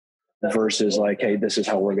earlier, versus like, hey, this is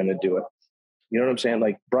how we're going to do it. You know what I'm saying?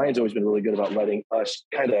 Like Brian's always been really good about letting us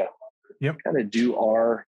kind of do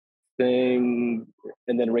our thing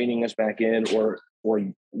and then reining us back in, or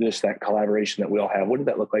that collaboration that we all have. What did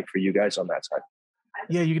that look like for you guys on that side?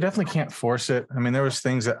 Yeah, you definitely can't force it. I mean, there was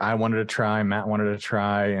things that I wanted to try, Matt wanted to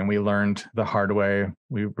try, and we learned the hard way.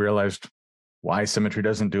 We realized why Symmetry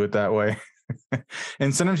doesn't do it that way.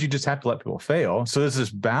 And sometimes you just have to let people fail. So there's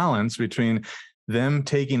this balance between them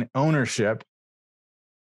taking ownership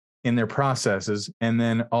in their processes and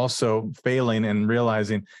then also failing and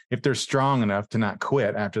realizing if they're strong enough to not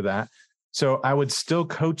quit after that. So I would still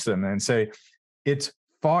coach them and say, it's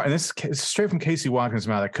far, and this is straight from Casey Watkins'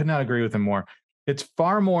 mouth. I could not agree with him more. It's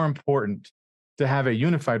far more important to have a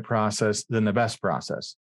unified process than the best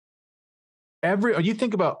process. You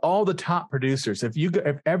think about all the top producers. If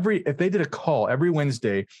they did a call every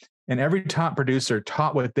Wednesday and every top producer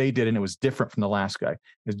taught what they did and it was different from the last guy. It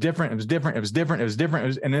was different.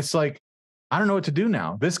 And it's like, I don't know what to do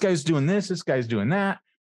now. This guy's doing this guy's doing that.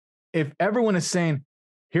 If everyone is saying,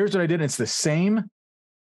 here's what I did, and it's the same,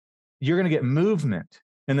 you're going to get movement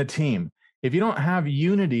in the team. If you don't have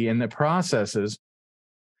unity in the processes,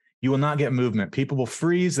 you will not get movement. People will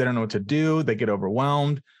freeze. They don't know what to do. They get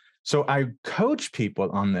overwhelmed. So I coach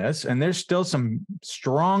people on this, and there's still some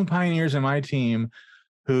strong pioneers in my team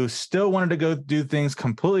who still wanted to go do things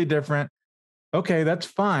completely different. Okay, that's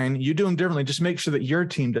fine. You do them differently. Just make sure that your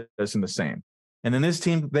team does them the same. And then this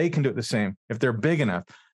team, they can do it the same if they're big enough.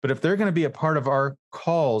 But if they're going to be a part of our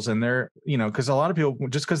calls and they're, because a lot of people,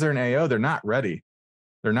 just because they're an AO, they're not ready.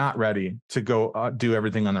 They're not ready to go do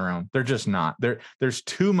everything on their own. They're just not. There's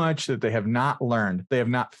too much that they have not learned. They have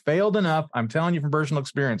not failed enough. I'm telling you from personal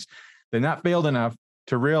experience, they've not failed enough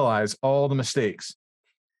to realize all the mistakes.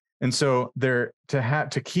 And so they're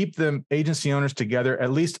to keep the agency owners together,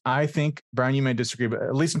 at least I think, Brian, you may disagree, but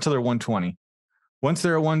at least until they're 120. Once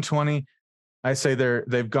they're at 120, I say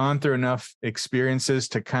they've gone through enough experiences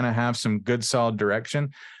to kind of have some good, solid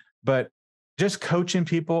direction. But just coaching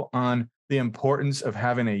people on the importance of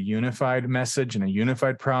having a unified message and a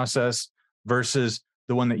unified process versus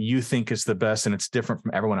the one that you think is the best and it's different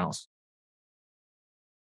from everyone else.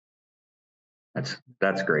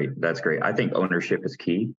 That's great. That's great. I think ownership is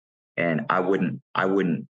key. And I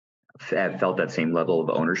wouldn't have felt that same level of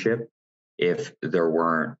ownership if there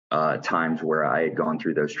weren't times where I had gone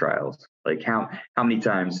through those trials. Like how many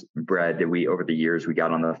times, Brad, did we over the years we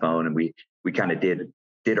got on the phone and we kind of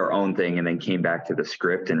did our own thing and then came back to the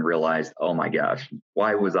script and realized, oh my gosh,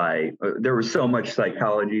 why was there was so much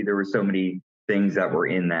psychology, there were so many things that were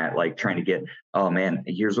in that, like trying to get, oh man,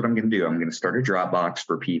 here's what I'm going to do. I'm going to start a Dropbox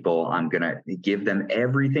for people. I'm going to give them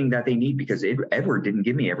everything that they need because Edward didn't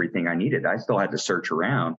give me everything I needed. I still had to search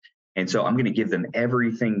around. And so I'm going to give them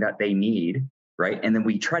everything that they need, right? And then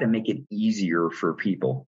we try to make it easier for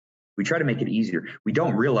people. We try to make it easier. We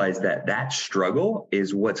don't realize that struggle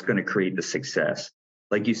is what's going to create the success.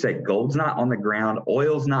 Like you said, gold's not on the ground.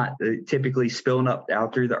 Oil's not typically spilling up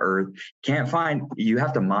out through the earth. You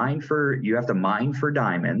have to mine for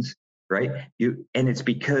diamonds, right? And it's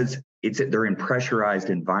because they're in pressurized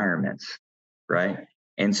environments, right?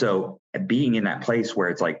 And so being in that place where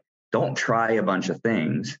it's like, don't try a bunch of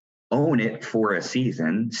things, own it for a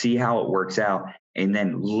season, see how it works out, and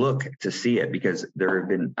then look to see it, because there have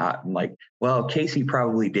been Casey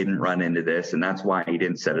probably didn't run into this and that's why he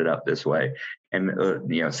didn't set it up this way. And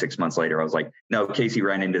 6 months later, I was like, no, Casey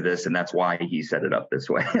ran into this and that's why he set it up this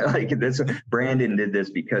way. Like this, Brandon did this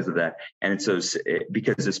because of that. And it's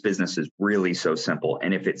because this business is really so simple.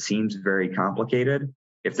 And if this business seems very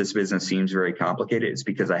complicated, it's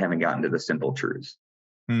because I haven't gotten to the simple truths.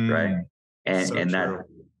 Right.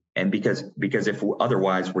 And because if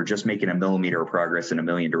otherwise we're just making a millimeter of progress in a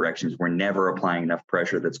million directions, we're never applying enough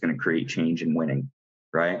pressure that's going to create change and winning,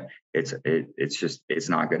 right? It's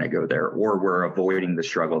not going to go there, or we're avoiding the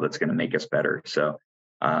struggle that's going to make us better. So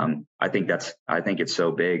I think it's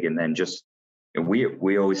so big. And then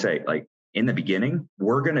we always say, like, in the beginning,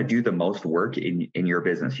 we're going to do the most work in your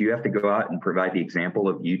business. You have to go out and provide the example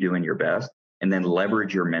of you doing your best, and then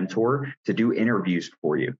leverage your mentor to do interviews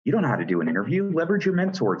for you. You don't know how to do an interview, leverage your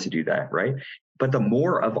mentor to do that, right? But the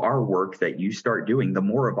more of our work that you start doing, the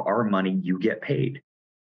more of our money you get paid.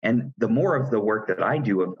 And the more of the work that I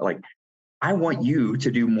do, I want you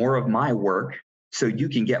to do more of my work so you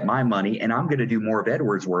can get my money, and I'm going to do more of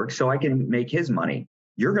Edward's work so I can make his money.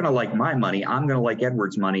 You're going to like my money, I'm going to like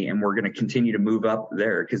Edward's money, and we're going to continue to move up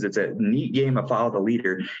there, because it's a neat game of follow the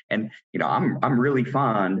leader. And I'm really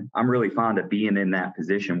fond of being in that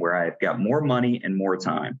position where I've got more money and more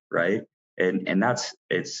time, right? And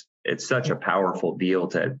it's such a powerful deal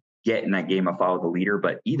to get in that game of follow the leader.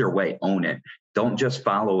 But either way, own it. Don't just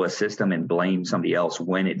follow a system and blame somebody else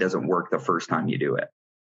when it doesn't work the first time you do it,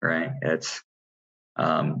 right?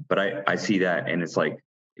 But I see that, and it's like,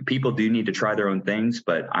 people do need to try their own things,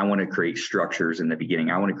 but I want to create structures in the beginning.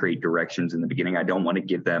 I want to create directions in the beginning. I don't want to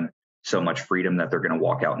give them so much freedom that they're going to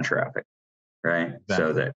walk out in traffic, right? Exactly.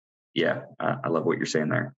 So that, I love what you're saying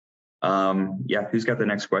there. Who's got the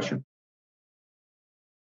next question?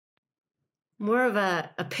 More of a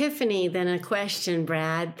epiphany than a question,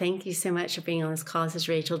 Brad. Thank you so much for being on this call. This is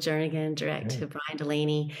Rachel Jernigan, direct to Brian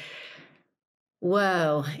Delaney.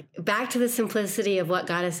 Whoa, back to the simplicity of what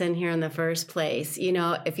got us in here in the first place.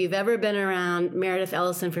 If you've ever been around Meredith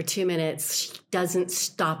Ellison for 2 minutes, she doesn't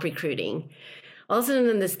stop recruiting. All of a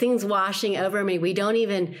sudden, this thing's washing over me. We don't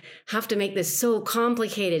even have to make this so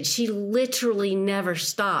complicated. She literally never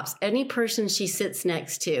stops. Any person she sits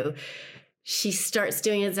next to, she starts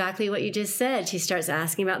doing exactly what you just said. She starts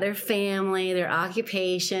asking about their family, their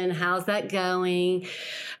occupation, how's that going?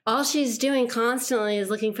 All she's doing constantly is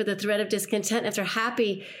looking for the thread of discontent. If they're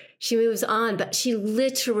happy, she moves on, but she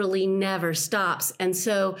literally never stops. And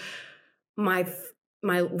so my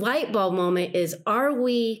light bulb moment is, are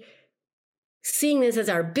we seeing this as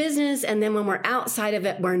our business? And then when we're outside of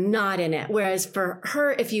it, we're not in it. Whereas for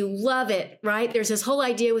her, if you love it, right? There's this whole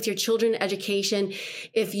idea with your children education.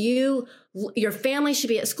 If your family should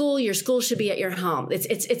be at school, your school should be at your home.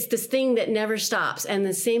 It's this thing that never stops. And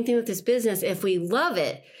the same thing with this business. If we love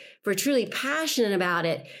it, if we're truly passionate about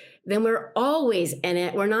it, then we're always in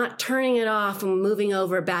it. We're not turning it off and moving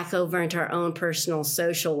back over into our own personal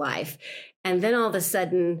social life. And then all of a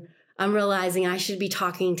sudden, I'm realizing I should be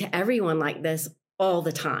talking to everyone like this all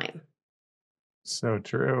the time. So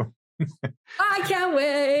true. I can't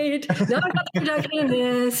wait. No, I got the production in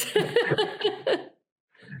this.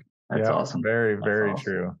 That's awesome. Very, That's very awesome.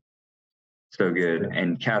 true. So good.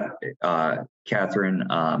 And Catherine,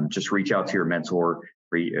 just reach out to your mentor.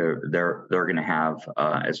 They're going to have,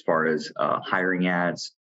 as far as hiring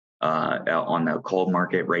ads on the cold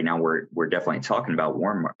market right now, we're definitely talking about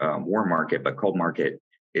warm market, but cold market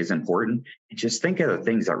is important. Just think of the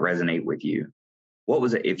things that resonate with you. What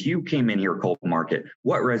was it? If you came in here cold market,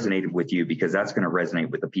 what resonated with you? Because that's going to resonate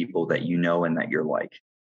with the people that you know and that you're like,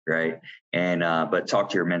 right? And but talk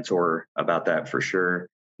to your mentor about that for sure.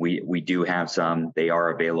 We do have some. They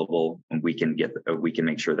are available, and we can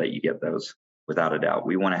make sure that you get those without a doubt.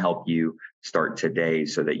 We want to help you start today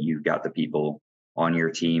so that you've got the people on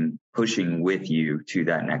your team pushing with you to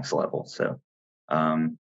that next level. So,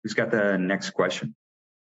 who's got the next question?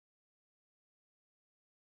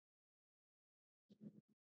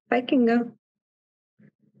 I can go.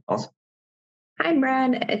 Awesome. Hi,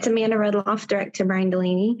 Brad. It's Amanda Redloff, direct to Brian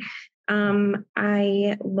Delaney.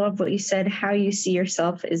 I love what you said. How you see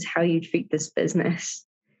yourself is how you treat this business.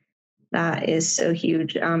 That is so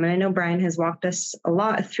huge. And I know Brian has walked us a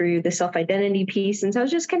lot through the self-identity piece. And so I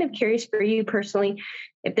was just kind of curious for you personally,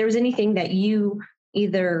 if there was anything that you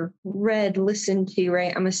either read, listened to,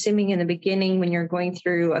 right? I'm assuming in the beginning when you're going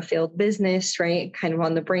through a failed business, right? Kind of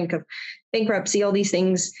on the brink of bankruptcy, all these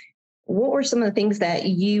things. What were some of the things that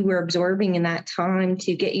you were absorbing in that time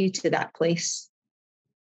to get you to that place?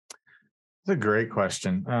 That's a great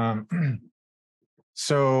question.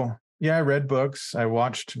 So yeah, I read books, I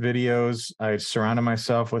watched videos, I surrounded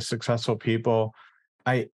myself with successful people.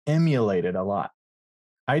 I emulated a lot.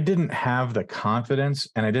 I didn't have the confidence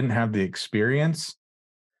and I didn't have the experience,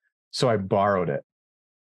 so I borrowed it.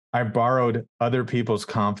 I borrowed other people's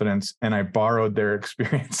confidence and I borrowed their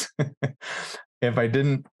experience. If I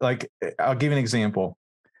didn't, like, I'll give you an example.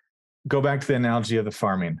 Go back to the analogy of the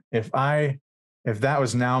farming. If that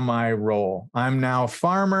was now my role, I'm now a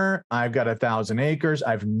farmer, I've got 1,000 acres,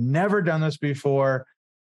 I've never done this before.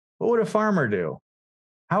 What would a farmer do?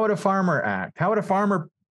 How would a farmer act? How would a farmer,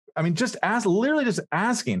 just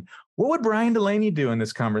asking, what would Brian Delaney do in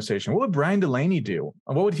this conversation? What would Brian Delaney do?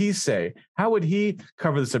 What would he say? How would he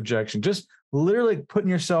cover this objection? Just literally putting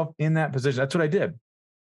yourself in that position. That's what I did.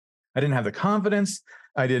 I didn't have the confidence.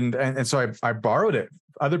 I didn't. And so I borrowed it.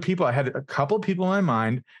 Other people, I had a couple of people in my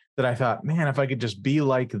mind that I thought, man, if I could just be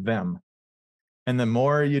like them. And the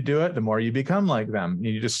more you do it, the more you become like them.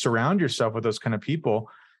 You just surround yourself with those kind of people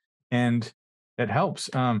and it helps.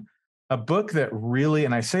 A book that really,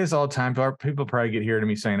 and I say this all the time, people probably get here to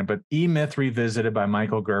me saying it, but E-Myth Revisited by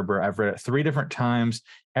Michael Gerber. I've read it 3 different times.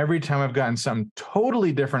 Every time I've gotten something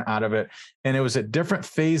totally different out of it. And it was at different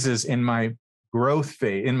phases in my growth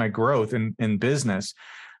in business.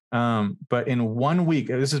 But in 1 week,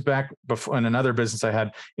 this is back before in another business I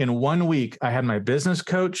had, in 1 week, I had my business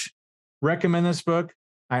coach recommend this book.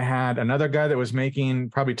 I had another guy that was making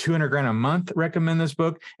probably $200,000 a month recommend this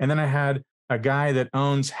book. And then I had a guy that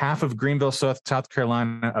owns half of Greenville, South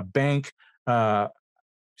Carolina, a bank,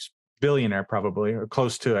 billionaire probably, or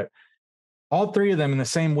close to it. All 3 of them in the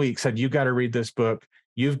same week said, you got to read this book.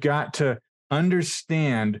 You've got to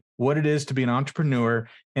understand what it is to be an entrepreneur.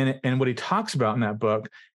 And what he talks about in that book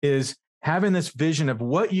is having this vision of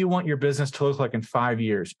what you want your business to look like in 5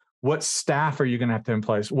 years. What staff are you going to have to in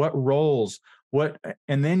place? What roles?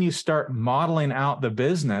 And then you start modeling out the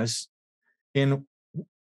business in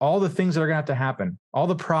all the things that are going to have to happen, all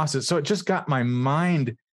the process. So it just got my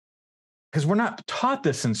mind, because we're not taught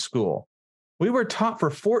this in school. We were taught for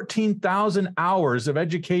 14,000 hours of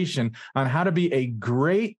education on how to be a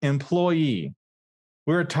great employee.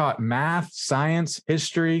 We were taught math, science,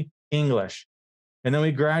 history, English. And then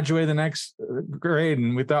we graduated the next grade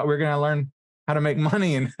and we thought we were going to learn how to make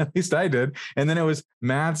money. And at least I did. And then it was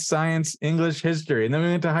math, science, English, history. And then we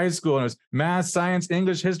went to high school and it was math, science,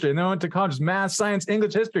 English, history. And then I went to college, math, science,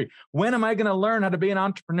 English, history. When am I going to learn how to be an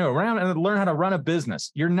entrepreneur? When am I going to learn how to run a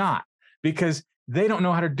business? You're not, because they don't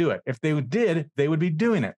know how to do it. If they did, they would be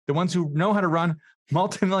doing it. The ones who know how to run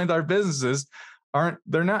multi-million-dollar businesses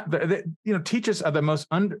teachers are the most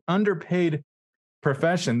underpaid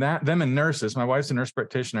profession, them and nurses. My wife's a nurse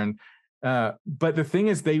practitioner. But the thing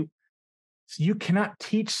is, you cannot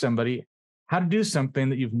teach somebody how to do something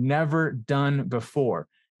that you've never done before.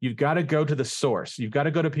 You've got to go to the source. You've got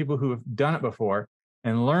to go to people who have done it before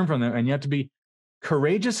and learn from them. And you have to be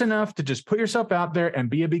courageous enough to just put yourself out there and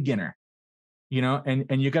be a beginner.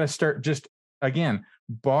 And you got to start just, again,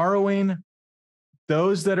 borrowing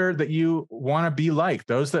those that you want to be like,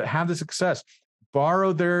 those that have the success,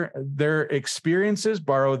 borrow their experiences,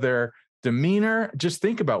 borrow their demeanor. Just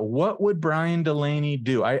think about, what would Brian Delaney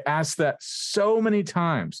do? I asked that so many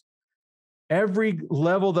times. every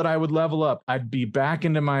level that I would level up, I'd be back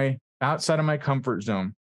into my outside of my comfort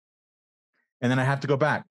zone. And then I have to go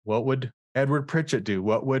back. What would Edward Pritchett do?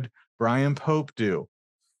 What would Brian Pope do?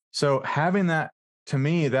 So having that, to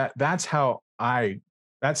me, that's how I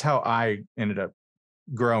ended up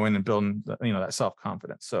growing and building, that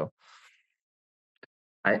self-confidence. So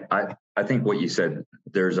I think what you said,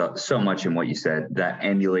 there's so much in what you said, that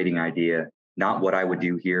emulating idea, not what I would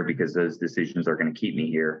do here because those decisions are going to keep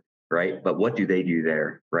me here, right? But what do they do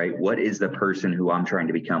there, right? What is the person who I'm trying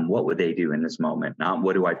to become? What would they do in this moment? Not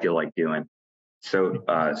what do I feel like doing? So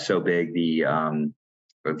big.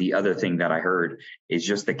 The other thing that I heard is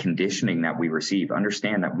just the conditioning that we receive.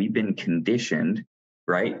 Understand that we've been conditioned,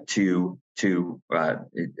 right? To you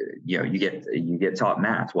get taught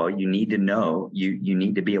math. Well, you need to know, you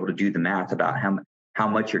need to be able to do the math about how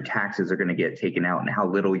much your taxes are going to get taken out and how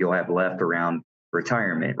little you'll have left around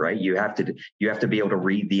retirement, right? You have to be able to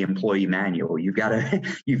read the employee manual. You've got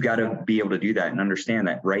to be able to do that and understand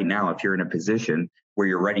that right now, if you're in a position where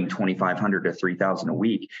you're writing 2,500 to 3,000 a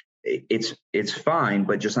week, it's fine,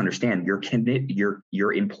 but just understand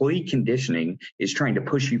your employee conditioning is trying to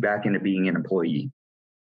push you back into being an employee.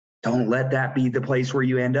 Don't let that be the place where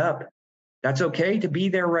you end up. That's okay to be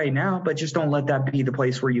there right now, but just don't let that be the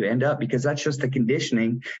place where you end up, because that's just the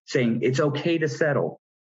conditioning saying it's okay to settle,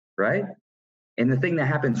 right? And the thing that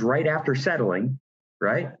happens right after settling,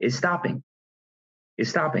 right, is stopping.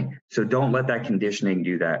 So don't let that conditioning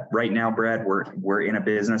do that. Right now, Brad, we're in a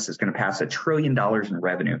business that's going to pass $1 trillion in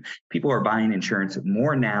revenue. People are buying insurance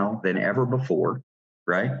more now than ever before,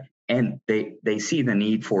 right? And they see the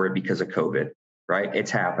need for it because of COVID, right? It's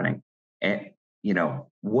happening. And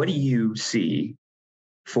what do you see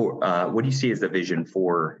as the vision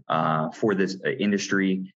for this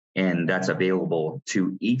industry, and that's available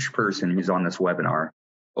to each person who's on this webinar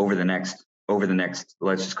over the next,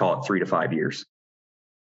 let's just call it 3 to 5 years?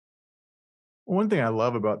 One thing I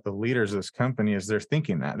love about the leaders of this company is they're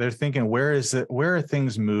thinking, where are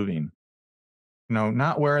things moving?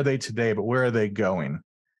 Not where are they today, but where are they going?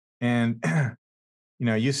 And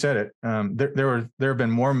you said it. There have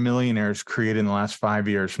been more millionaires created in the last 5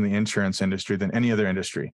 years from the insurance industry than any other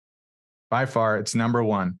industry. By far, it's number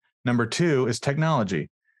one. Number two is technology,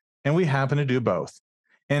 and we happen to do both.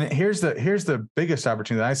 And here's the biggest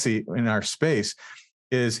opportunity that I see in our space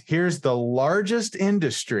is here's the largest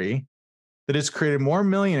industry that has created more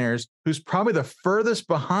millionaires, who's probably the furthest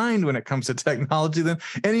behind when it comes to technology than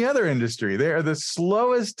any other industry. They are the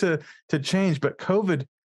slowest to change, but COVID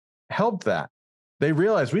helped that. They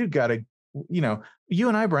realized we've got to, you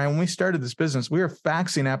and I, Brian, when we started this business, we were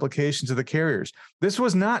faxing applications to the carriers. This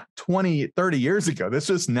was not 20, 30 years ago. This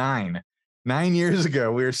was 9 years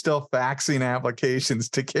ago. We were still faxing applications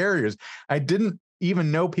to carriers. I didn't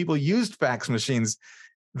even know people used fax machines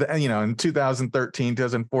in 2013,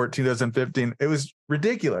 2014, 2015, it was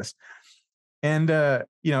ridiculous. And,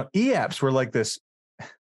 e-apps were like this.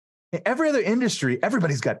 Every other industry,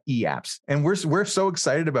 everybody's got e-apps, and we're so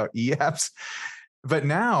excited about e-apps. But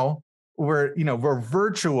now we're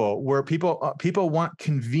virtual, where people want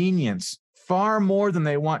convenience far more than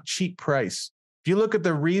they want cheap price. If you look at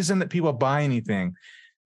the reason that people buy anything,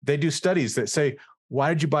 they do studies that say,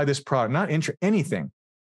 why did you buy this product? Not anything.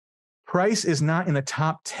 Price is not in the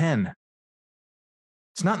top 10.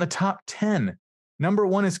 It's not in the top 10. Number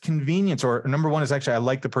one is convenience, or number one is actually, I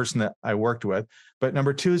like the person that I worked with, but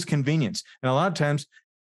number two is convenience. And a lot of times,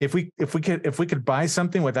 if we could buy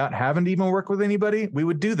something without having to even work with anybody, we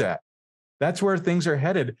would do that. That's where things are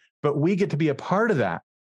headed, but we get to be a part of that.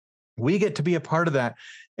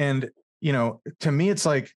 And, to me, it's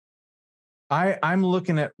like, I'm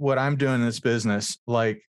looking at what I'm doing in this business,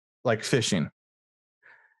 like fishing.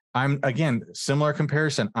 I'm, again, similar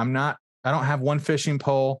comparison. I don't have one fishing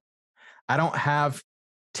pole. I don't have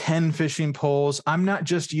 10 fishing poles. I'm not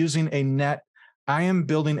just using a net. I am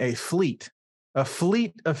building a fleet of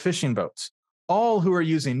fishing boats, all who are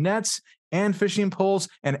using nets and fishing poles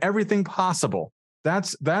and everything possible.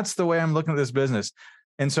 That's the way I'm looking at this business.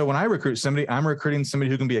 And so when I recruit somebody, I'm recruiting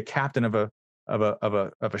somebody who can be a captain of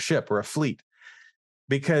a ship or a fleet,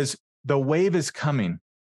 because the wave is coming.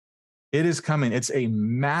 It is coming. It's a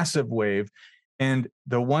massive wave. And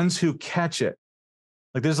the ones who catch it,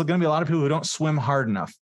 like, there's going to be a lot of people who don't swim hard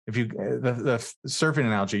enough. If you, the surfing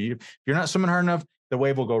analogy, if you're not swimming hard enough, the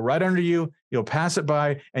wave will go right under you. You'll pass it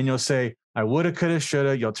by and you'll say, I woulda, coulda,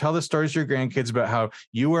 shoulda. You'll tell the stories to your grandkids about how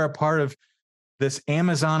you were a part of this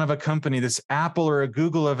Amazon of a company, this Apple or a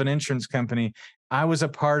Google of an insurance company. I was a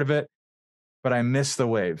part of it, but I missed the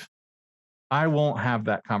wave. I won't have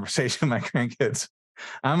that conversation with my grandkids.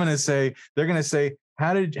 They're going to say,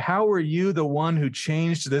 how were you the one who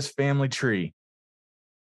changed this family tree?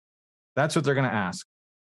 That's what they're going to ask.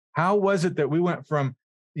 How was it that we went from,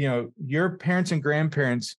 your parents and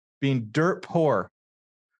grandparents being dirt poor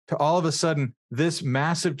to all of a sudden this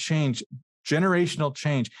massive change, generational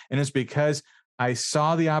change? And it's because I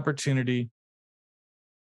saw the opportunity.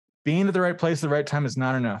 Being at the right place at the right time is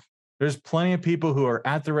not enough. There's plenty of people who are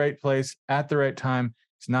at the right place at the right time.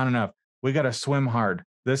 It's not enough. We got to swim hard.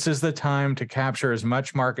 This is the time to capture as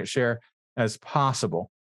much market share as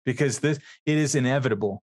possible, because it is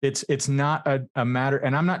inevitable. It's not a matter,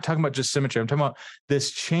 and I'm not talking about just Symmetry. I'm talking about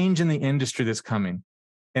this change in the industry that's coming.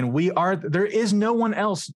 And there is no one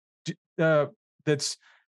else that's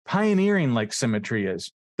pioneering like Symmetry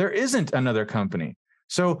is. There isn't another company.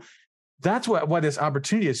 So that's why this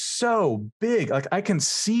opportunity is so big. Like, I can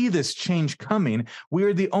see this change coming.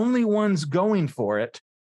 We're the only ones going for it.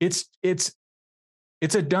 It's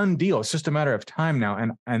a done deal. It's just a matter of time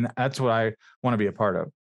now. And that's what I want to be a part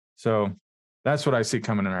of. So that's what I see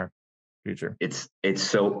coming in our future. It's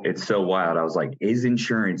so wild. I was like, is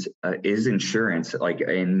insurance like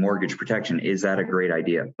in mortgage protection, is that a great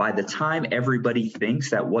idea? By the time everybody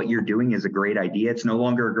thinks that what you're doing is a great idea, it's no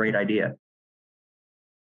longer a great idea.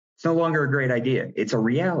 It's no longer a great idea. It's a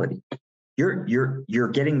reality.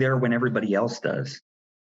 You're getting there when everybody else does,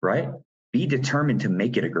 right? Be determined to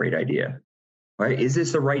make it a great idea, right? Is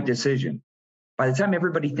this the right decision? By the time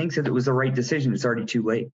everybody thinks that it was the right decision, it's already too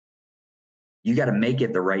late. You got to make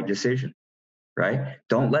it the right decision, right?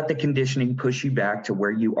 Don't let the conditioning push you back to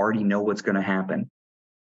where you already know what's going to happen.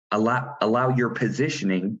 Allow your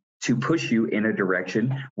positioning to push you in a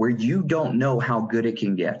direction where you don't know how good it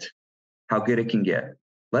can get.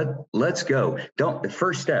 Let's go. The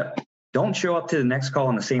first step, don't show up to the next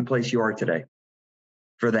call in the same place you are today.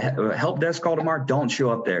 For the help desk call tomorrow, don't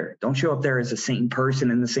show up there. Don't show up there as the same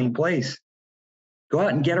person in the same place. Go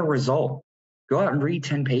out and get a result. Go out and read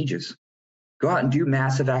 10 pages. Go out and do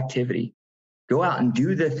massive activity. Go out and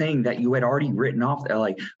do the thing that you had already written off.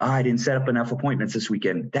 Like, I didn't set up enough appointments this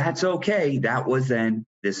weekend. That's okay. That was then.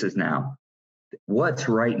 This is now. What's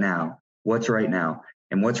right now?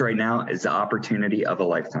 And what's right now is the opportunity of a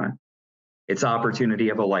lifetime. It's opportunity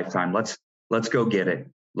of a lifetime. Let's go get it.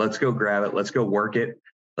 Let's go grab it. Let's go work it.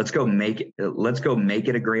 Let's go make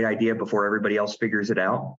it a great idea before everybody else figures it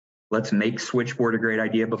out. Let's make Switchboard a great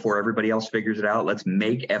idea before everybody else figures it out. Let's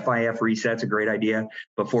make FIF resets a great idea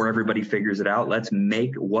before everybody figures it out. Let's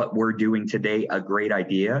make what we're doing today a great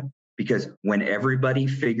idea, because when everybody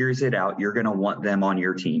figures it out, you're going to want them on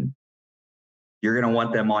your team.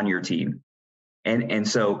 And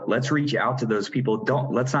so let's reach out to those people.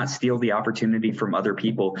 Let's not steal the opportunity from other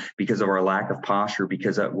people because of our lack of posture,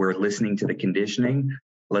 because we're listening to the conditioning.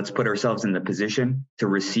 Let's put ourselves in the position to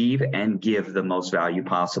receive and give the most value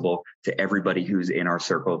possible to everybody who's in our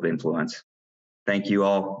circle of influence. Thank you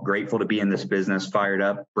all. Grateful to be in this business, fired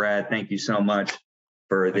up. Brad, thank you so much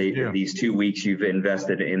for these 2 weeks you've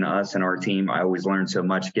invested in us and our team. I always learn so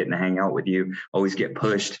much getting to hang out with you, always get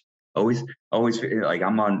pushed. Always feel like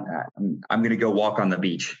I'm going to go walk on the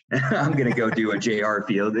beach. I'm going to go do a JR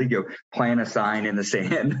field. They go plant a sign in the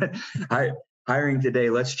sand. Hiring today.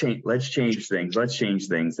 Let's change things.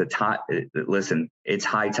 Listen, it's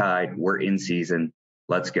high tide. We're in season.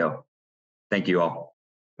 Let's go. Thank you all.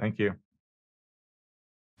 Thank you.